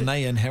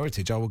Ghanaian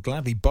heritage. I will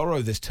gladly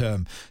borrow this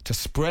term to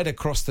spread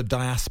across the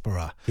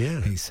diaspora,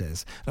 he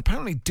says.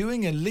 Apparently,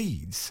 doing a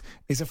Leeds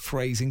is a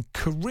phrase in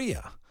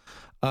Korea.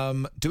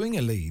 Doing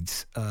a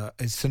Leeds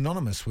is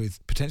synonymous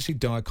with potentially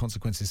dire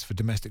consequences for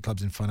domestic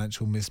clubs in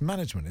financial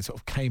mismanagement. It sort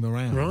of came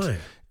around, right?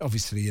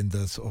 Obviously, in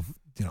the sort of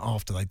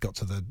after they got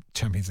to the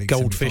Champions League,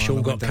 Goldfish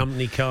all got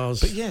company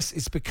cars. But yes,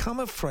 it's become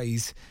a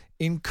phrase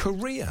in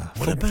Korea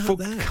for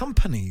that?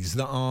 companies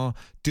that are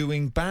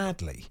doing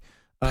badly.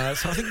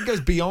 So I think it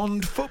goes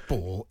beyond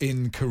football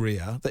in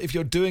Korea. That if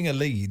you're doing a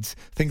Leeds,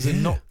 things are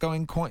not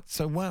going quite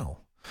so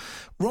well.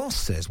 Ross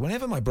says,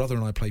 whenever my brother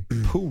and I play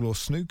pool or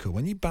snooker,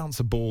 when you bounce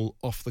a ball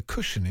off the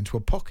cushion into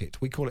a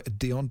pocket, we call it a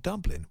Dion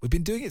Dublin. We've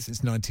been doing it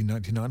since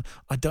 1999.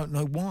 I don't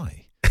know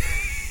why.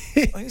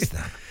 What is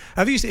that?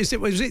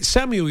 Was it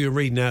Samuel you were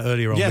reading out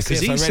earlier on? Yes,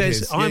 because he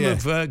says, I'm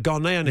of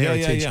Ghanaian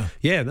heritage.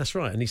 Yeah, that's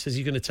right. And he says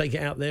you're going to take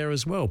it out there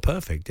as well.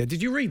 Perfect.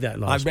 Did you read that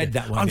last I read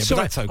that one, I'm sorry.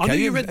 but that's okay. I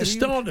knew you read the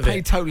start of it.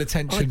 Pay total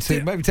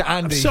attention maybe to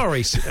Andy.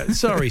 Sorry,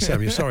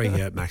 Samuel. Sorry,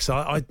 Max.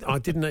 I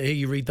didn't hear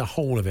you read the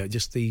whole of it,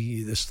 just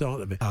the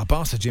start of it.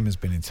 Barca Jim has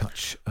been in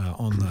touch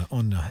on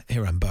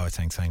Hiram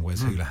Boateng saying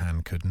Wes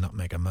Hoolahan could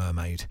nutmeg a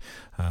mermaid.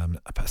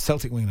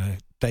 Celtic winger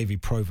Davy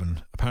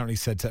Proven apparently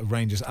said to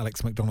Rangers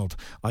Alex McDonald,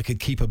 I could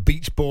keep a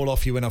beach ball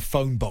off you in a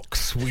phone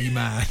box, wee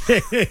man.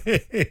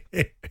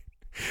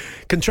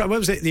 What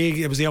was it?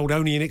 It was the old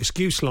only an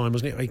excuse line,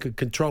 wasn't it? He could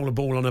control a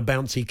ball on a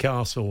bouncy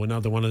castle.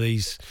 Another one of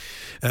these.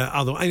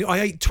 I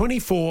ate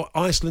 24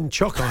 Iceland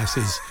choc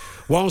ices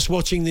whilst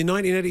watching the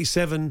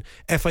 1987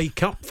 FA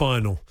Cup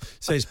final.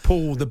 Says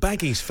Paul, the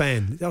Baggies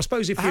fan. I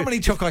suppose how many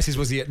choc ices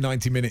was he at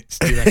 90 minutes?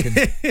 Do you reckon?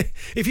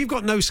 If you've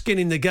got no skin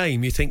in the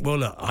game, you think, well,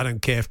 look, I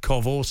don't care if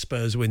Cov or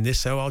Spurs win this,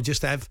 so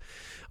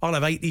I'll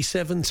have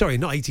 87. Sorry,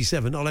 not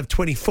 87. I'll have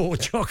 24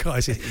 choc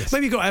ices. Yes.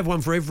 Maybe you've got to have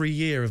one for every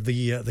year of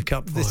the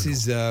cup final.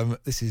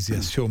 This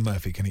is Sean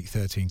Murphy can eat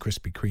 13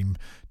 Krispy Kreme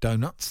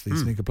donuts. The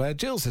snooker player.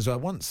 Jill says,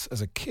 once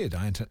as a kid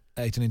I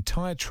ate an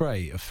entire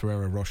tray of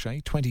Ferrero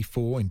Rocher,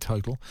 24 in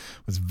total.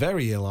 Was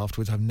very ill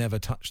afterwards. I've never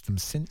touched them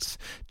since.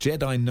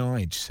 Jedi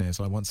Nige says,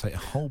 I once ate a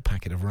whole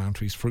packet of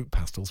Rowntree's fruit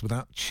pastels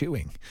without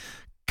chewing.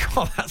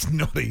 God, that's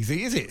not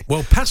easy, is it?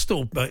 Well,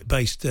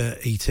 pastel-based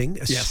eating,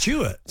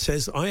 Stuart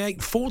says, I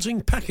ate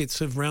 14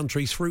 packets of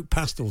Rowntree's fruit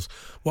pastels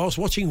whilst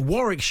watching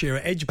Warwickshire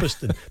at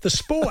Edgbaston. The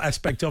sport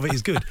aspect of it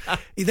is good.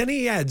 Then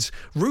he adds,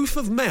 roof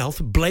of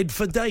mouth bled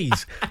for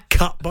days,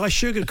 cut by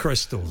sugar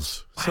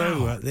crystals. Wow.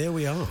 So there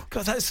we are.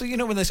 God, so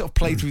when they sort of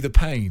play through the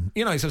pain,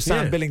 so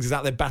Sam Billings is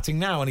out there batting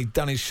now and he'd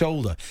done his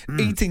shoulder,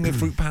 eating the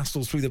fruit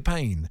pastels through the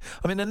pain.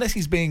 I mean, unless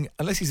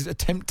he's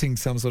attempting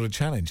some sort of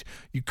challenge,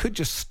 you could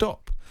just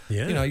stop.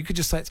 Yeah. You could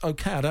just say it's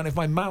okay. I don't know if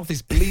my mouth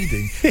is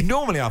bleeding.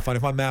 Normally, I find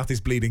if my mouth is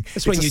bleeding,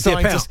 it's when you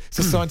dip out. It's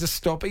a sign to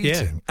stop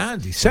eating. Yeah.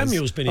 Andy says,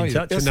 Samuel's been in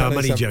touch. No, I'm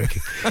only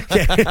joking.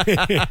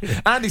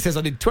 Andy says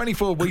I did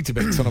 24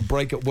 Weetabix on a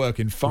break at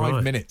work in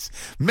 5 minutes.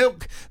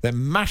 Milk,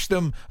 then mash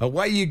them.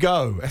 Away you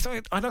go.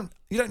 I don't.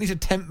 You don't need to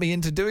tempt me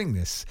into doing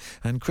this.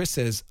 And Chris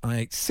says, I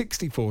ate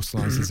 64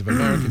 slices of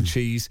American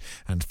cheese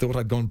and thought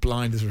I'd gone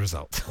blind as a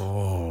result.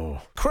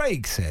 Oh.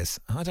 Craig says,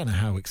 I don't know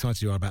how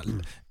excited you are about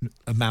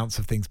amounts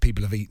of things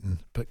people have eaten,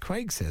 but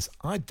Craig says,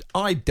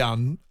 I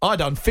done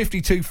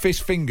 52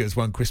 fish fingers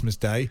one Christmas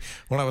day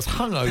when I was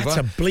hungover. That's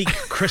a bleak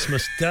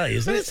Christmas day,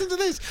 isn't it? Listen to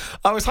this.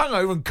 I was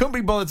hungover and couldn't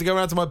be bothered to go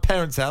around to my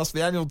parents' house for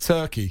the annual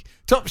turkey.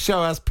 Top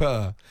show as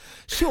per.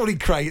 Surely,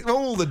 Craig,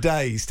 all the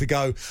days to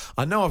go,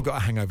 I know I've got a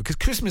hangover, because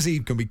Christmas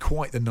Eve can be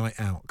quite the night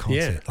out, can't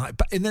it? Like,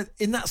 but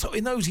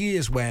in those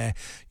years where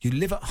you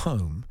live at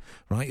home,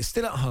 right? You're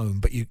still at home,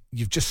 but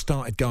you've just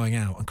started going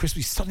out, and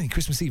suddenly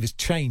Christmas Eve has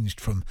changed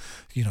from,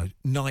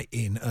 night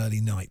in,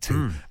 early night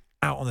to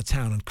out on the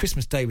town, and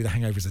Christmas Day with a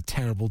hangover is a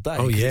terrible day.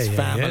 Oh, yeah, it's yeah,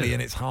 family yeah.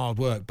 and it's hard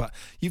work, but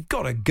you've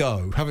got to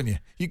go, haven't you?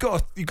 You've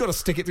got to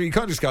stick it through. You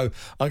can't just go,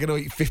 I'm going to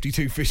eat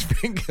 52 fish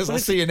fingers. I'll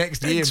see you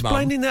next year, Mum.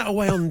 Explaining that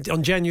away on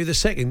January the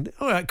 2nd.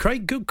 All right,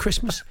 Craig, good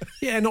Christmas.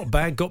 Yeah, not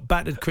bad. Got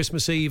battered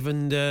Christmas Eve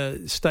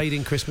and stayed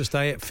in Christmas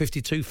Day at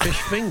 52 fish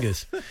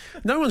fingers.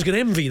 No one's going to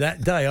envy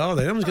that day, are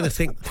they? No one's going to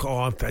think,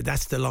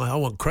 that's the life. I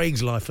want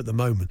Craig's life at the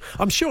moment.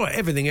 I'm sure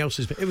everything else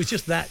is. It was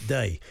just that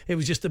day. It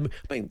was just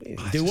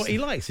do what he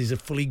likes. He's a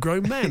fully grown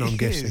man, I'm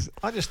guessing.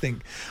 I just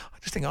think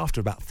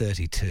after about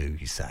 32,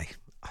 you say,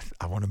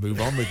 I want to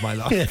move on with my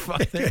life.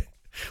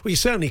 Well, you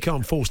certainly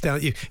can't force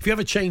down. If you have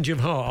a change of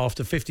heart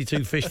after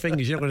 52 fish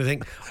fingers, you're not going to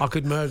think, I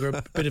could murder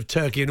a bit of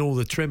turkey and all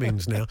the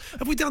trimmings now.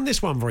 Have we done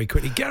this one very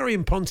quickly? Gary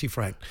in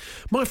Pontefract.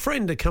 My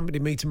friend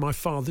accompanied me to my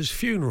father's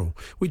funeral.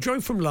 We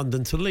drove from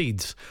London to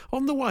Leeds.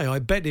 On the way, I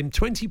bet him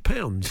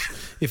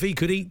 £20 if he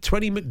could eat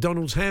 20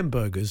 McDonald's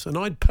hamburgers, and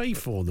I'd pay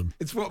for them.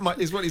 It's what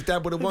his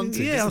dad would have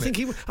wanted. Yeah, I think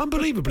he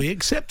unbelievably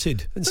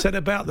accepted and set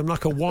about them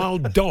like a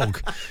wild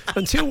dog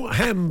until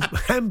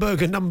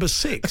hamburger number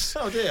 6,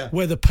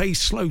 where the pace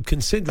slowed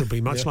considerably,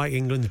 much like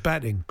England's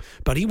batting.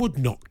 But he would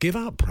not give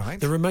up. Right.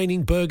 The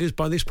remaining burgers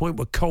by this point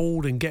were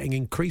cold and getting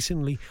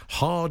increasingly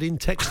hard in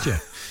texture.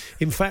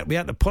 In fact, we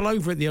had to pull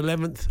over at the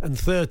 11th and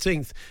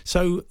 13th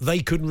so they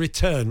could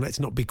return. Let's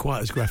not be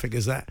quite as graphic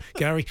as that,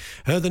 Gary.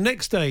 The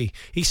next day,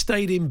 he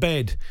stayed in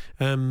bed,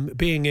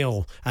 being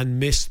ill, and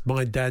missed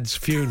my dad's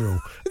funeral.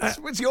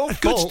 It's your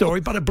fault. Good story,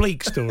 but a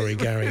bleak story,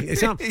 Gary.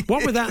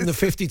 What with that and the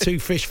 52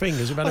 fish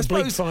fingers, about a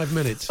bleak 5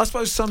 minutes. I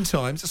suppose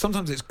sometimes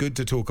it's good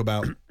to talk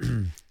about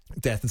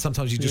death, and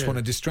sometimes you just want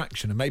a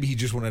distraction, and maybe he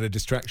just wanted a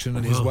distraction,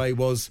 and his way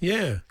was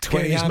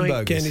 20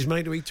 hamburgers. Getting his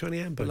mate to eat 20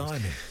 hamburgers.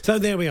 Blimey. So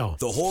there we are.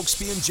 The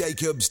Hawksbee and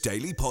Jacobs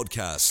Daily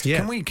Podcast.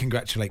 Can we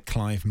congratulate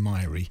Clive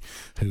Myrie,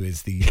 who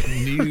is the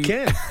new...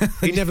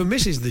 He never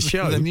misses the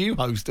show. The new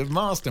host of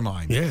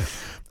Mastermind. Yeah.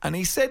 And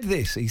he said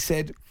this. He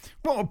said,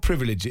 what a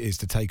privilege it is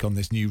to take on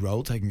this new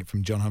role, taking it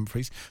from John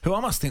Humphreys, who I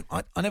must think,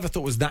 I never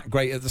thought was that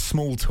great at the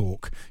small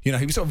talk. He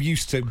was sort of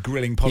used to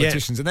grilling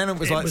politicians, and then it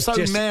was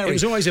Mary. It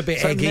was always a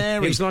bit eggy. It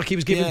was like he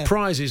was giving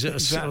prizes at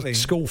a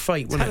school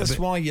fete. Tell us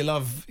why you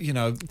love,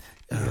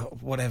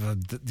 whatever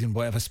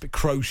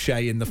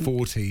crochet in the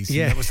 40s.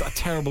 Yeah. It was a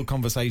terrible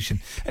conversation.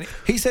 And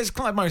he says,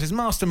 Clive Myrie says,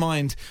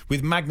 Mastermind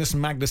with Magnus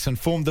and Magnuson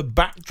formed the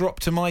backdrop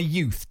to my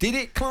youth. Did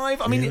it,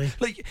 Clive? I mean,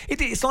 really?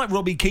 It's like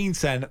Robbie Keane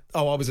saying,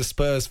 I was a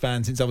Spurs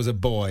fan since I was a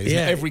boy.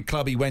 Every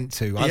club he went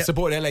to. I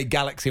supported LA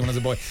Galaxy when I was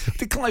a boy.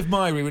 Did Clive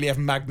Myrie really have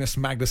Magnus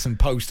Magnuson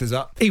posters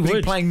up? Was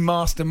he playing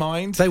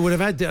Mastermind? They would have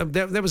had...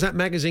 There was that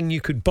magazine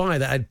you could buy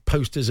that had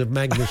posters of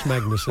Magnus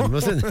Magnuson,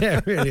 wasn't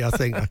there? Really, I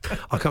think. I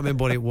can't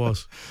remember what it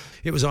was.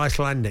 It was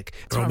Icelandic.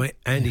 Right, mate,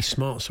 Andy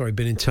Smart,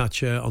 been in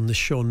touch on the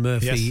Sean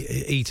Murphy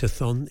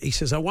Eatathon. He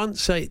says, I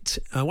once ate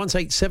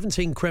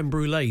 17 creme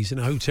brulees in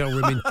a hotel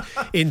room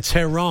in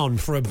Tehran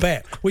for a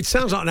bet, which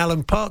sounds like an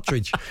Alan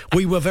Partridge.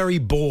 We were very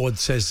bored,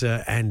 says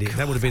Andy.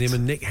 That would have been him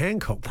and Nick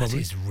Hancock, probably.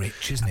 That is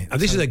rich, isn't it?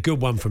 And this is a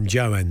good one from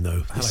Joanne,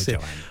 though. Hello,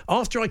 Joanne.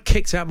 After I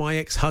kicked out my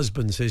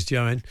ex-husband, says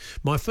Joanne,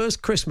 my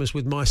first Christmas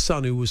with my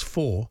son, who was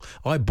 4,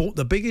 I bought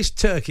the biggest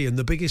turkey and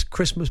the biggest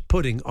Christmas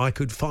pudding I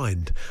could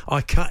find.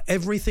 I cut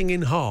everything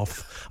in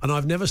half, and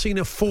I've never seen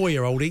a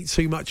 4-year-old eat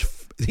so much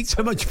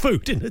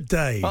food in a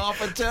day.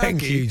 Half a turkey.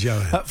 Thank you,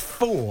 Joanne. At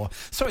 4.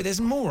 Sorry,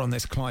 there's more on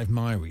this Clive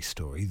Myrie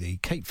story. The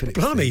Kate Phillips.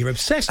 Blimey, you're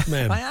obsessed,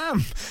 man. I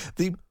am.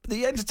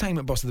 The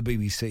entertainment boss of the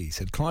BBC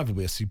said Clive will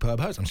be a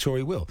superb host. I'm sure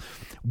he will.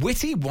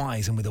 Witty,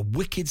 wise, and with a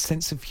wicked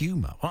sense of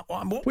humour.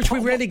 Which we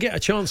rarely get a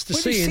chance to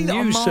see in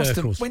news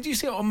circles. When do you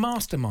see it on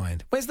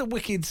Mastermind? Where's the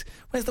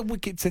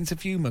wicked sense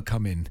of humour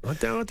come in? I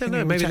don't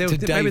know. Maybe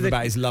Dave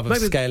about his love of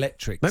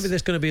Scalextrics. Maybe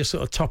there's going to be a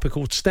sort of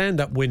topical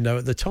stand-up window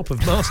at the top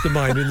of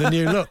Mastermind in the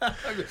new look.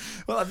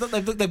 Well,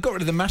 they've got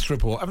rid of the Mass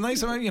Report, haven't they?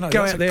 So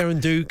go out there and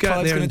do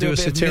a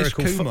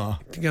satirical. Kumar.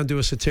 Go and do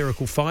a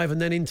satirical 5, and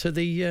then into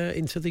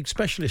the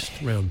specialist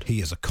round. around.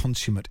 He is a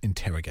consummate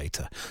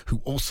interrogator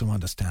who also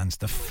understands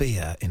the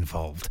fear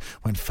involved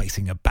when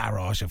facing a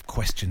barrage of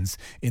questions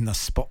in the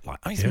spotlight.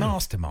 I mean, he's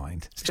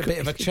mastermind. It's a bit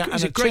of a chat.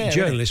 He's a great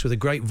journalist with a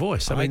great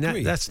voice. I mean,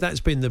 agree. that's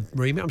been the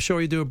remit. I'm sure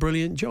he'll do a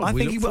brilliant job. I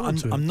think he will.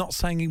 I'm not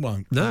saying he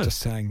won't. No. I'm just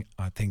saying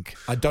I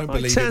don't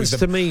believe it sounds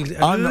to me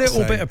a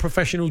little bit of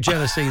professional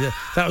jealousy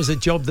that was a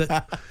job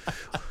that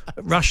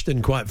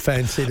Rushton quite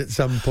fancied at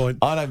some point.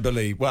 I don't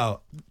believe.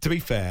 Well, to be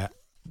fair,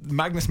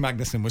 Magnus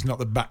Magnusson was not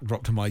the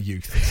backdrop to my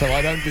youth, so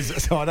I don't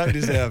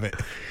deserve it.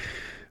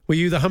 Were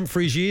you the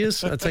Humphreys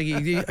years? I take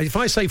it. If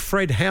I say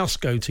Fred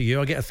Housego to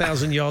you, I get a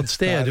 1,000-yard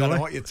stare. I don't know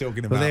what you're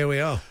talking about. Well, there we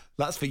are.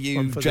 That's for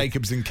you,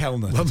 Jacobs and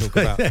Kellner, to talk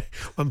about.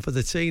 One for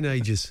the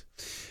teenagers.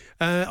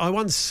 I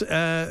once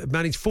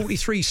managed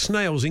 43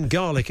 snails in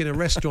garlic in a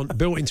restaurant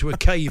built into a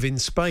cave in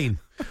Spain.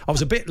 I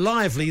was a bit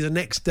lively the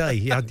next day.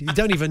 You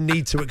don't even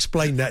need to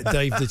explain that,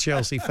 Dave, the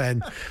Chelsea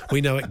fan. We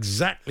know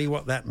exactly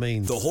what that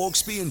means. The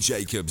Hawksby and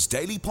Jacobs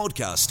Daily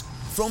Podcast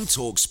from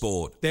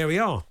TalkSport. There we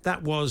are.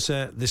 That was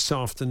this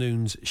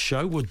afternoon's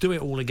show. We'll do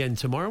it all again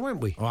tomorrow, won't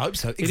we? I hope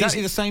so.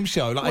 Exactly the same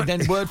show, like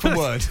then word for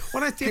word.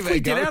 If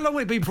we did, how long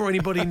would it be before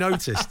anybody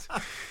noticed?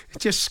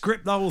 Just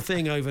script the whole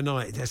thing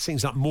overnight. That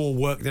seems like more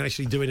work than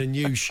actually doing a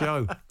new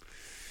show.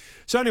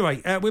 So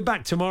anyway, we're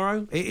back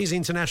tomorrow. It is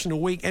International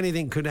Week.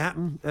 Anything could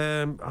happen.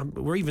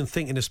 We're even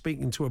thinking of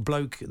speaking to a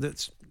bloke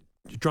that's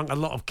drunk a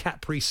lot of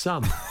Capri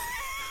Sun.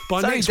 By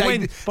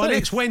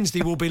next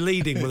Wednesday, we'll be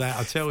leading with that,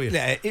 I tell you.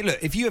 Yeah, look,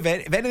 if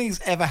anything's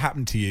ever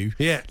happened to you,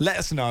 let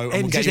us know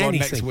and we'll get you on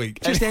next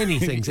week. Just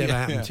anything's ever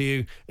happened to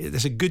you,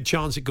 there's a good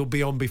chance it could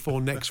be on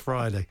before next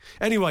Friday.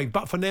 Anyway,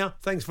 but for now,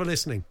 thanks for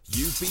listening.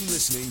 You've been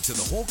listening to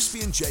the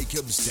Hawksby and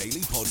Jacobs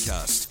Daily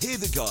Podcast. Hear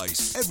the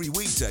guys every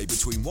weekday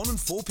between 1 and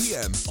 4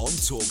 p.m. on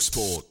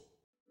TalkSport.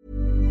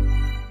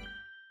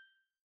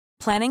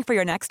 Planning for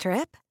your next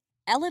trip?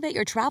 Elevate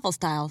your travel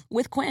style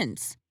with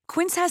Quince.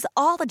 Quince has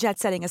all the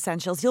jet-setting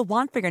essentials you'll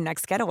want for your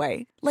next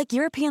getaway, like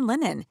European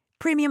linen,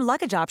 premium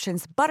luggage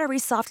options, buttery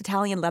soft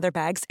Italian leather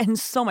bags, and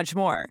so much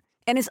more.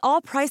 And is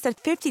all priced at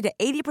 50 to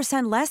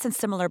 80% less than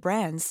similar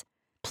brands.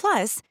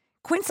 Plus,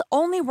 Quince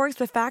only works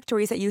with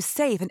factories that use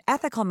safe and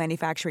ethical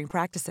manufacturing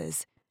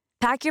practices.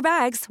 Pack your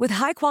bags with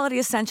high-quality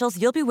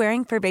essentials you'll be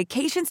wearing for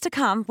vacations to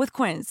come with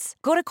Quince.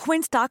 Go to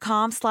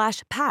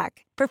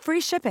quince.com/pack for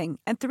free shipping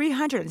and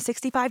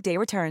 365-day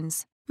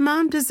returns.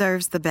 Mom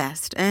deserves the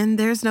best, and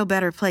there's no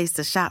better place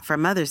to shop for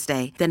Mother's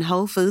Day than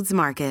Whole Foods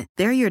Market.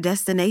 They're your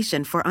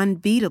destination for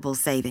unbeatable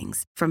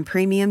savings, from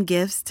premium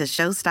gifts to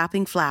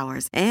show-stopping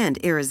flowers and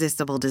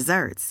irresistible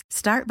desserts.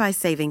 Start by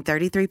saving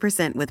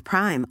 33% with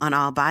Prime on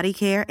all body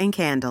care and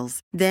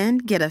candles. Then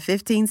get a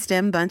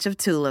 15-stem bunch of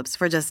tulips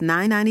for just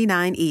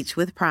 $9.99 each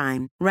with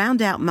Prime.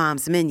 Round out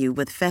Mom's menu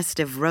with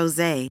festive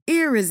rosé,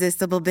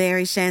 irresistible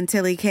berry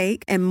chantilly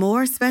cake, and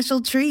more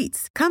special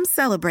treats. Come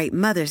celebrate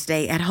Mother's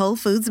Day at Whole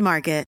Foods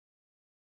Market.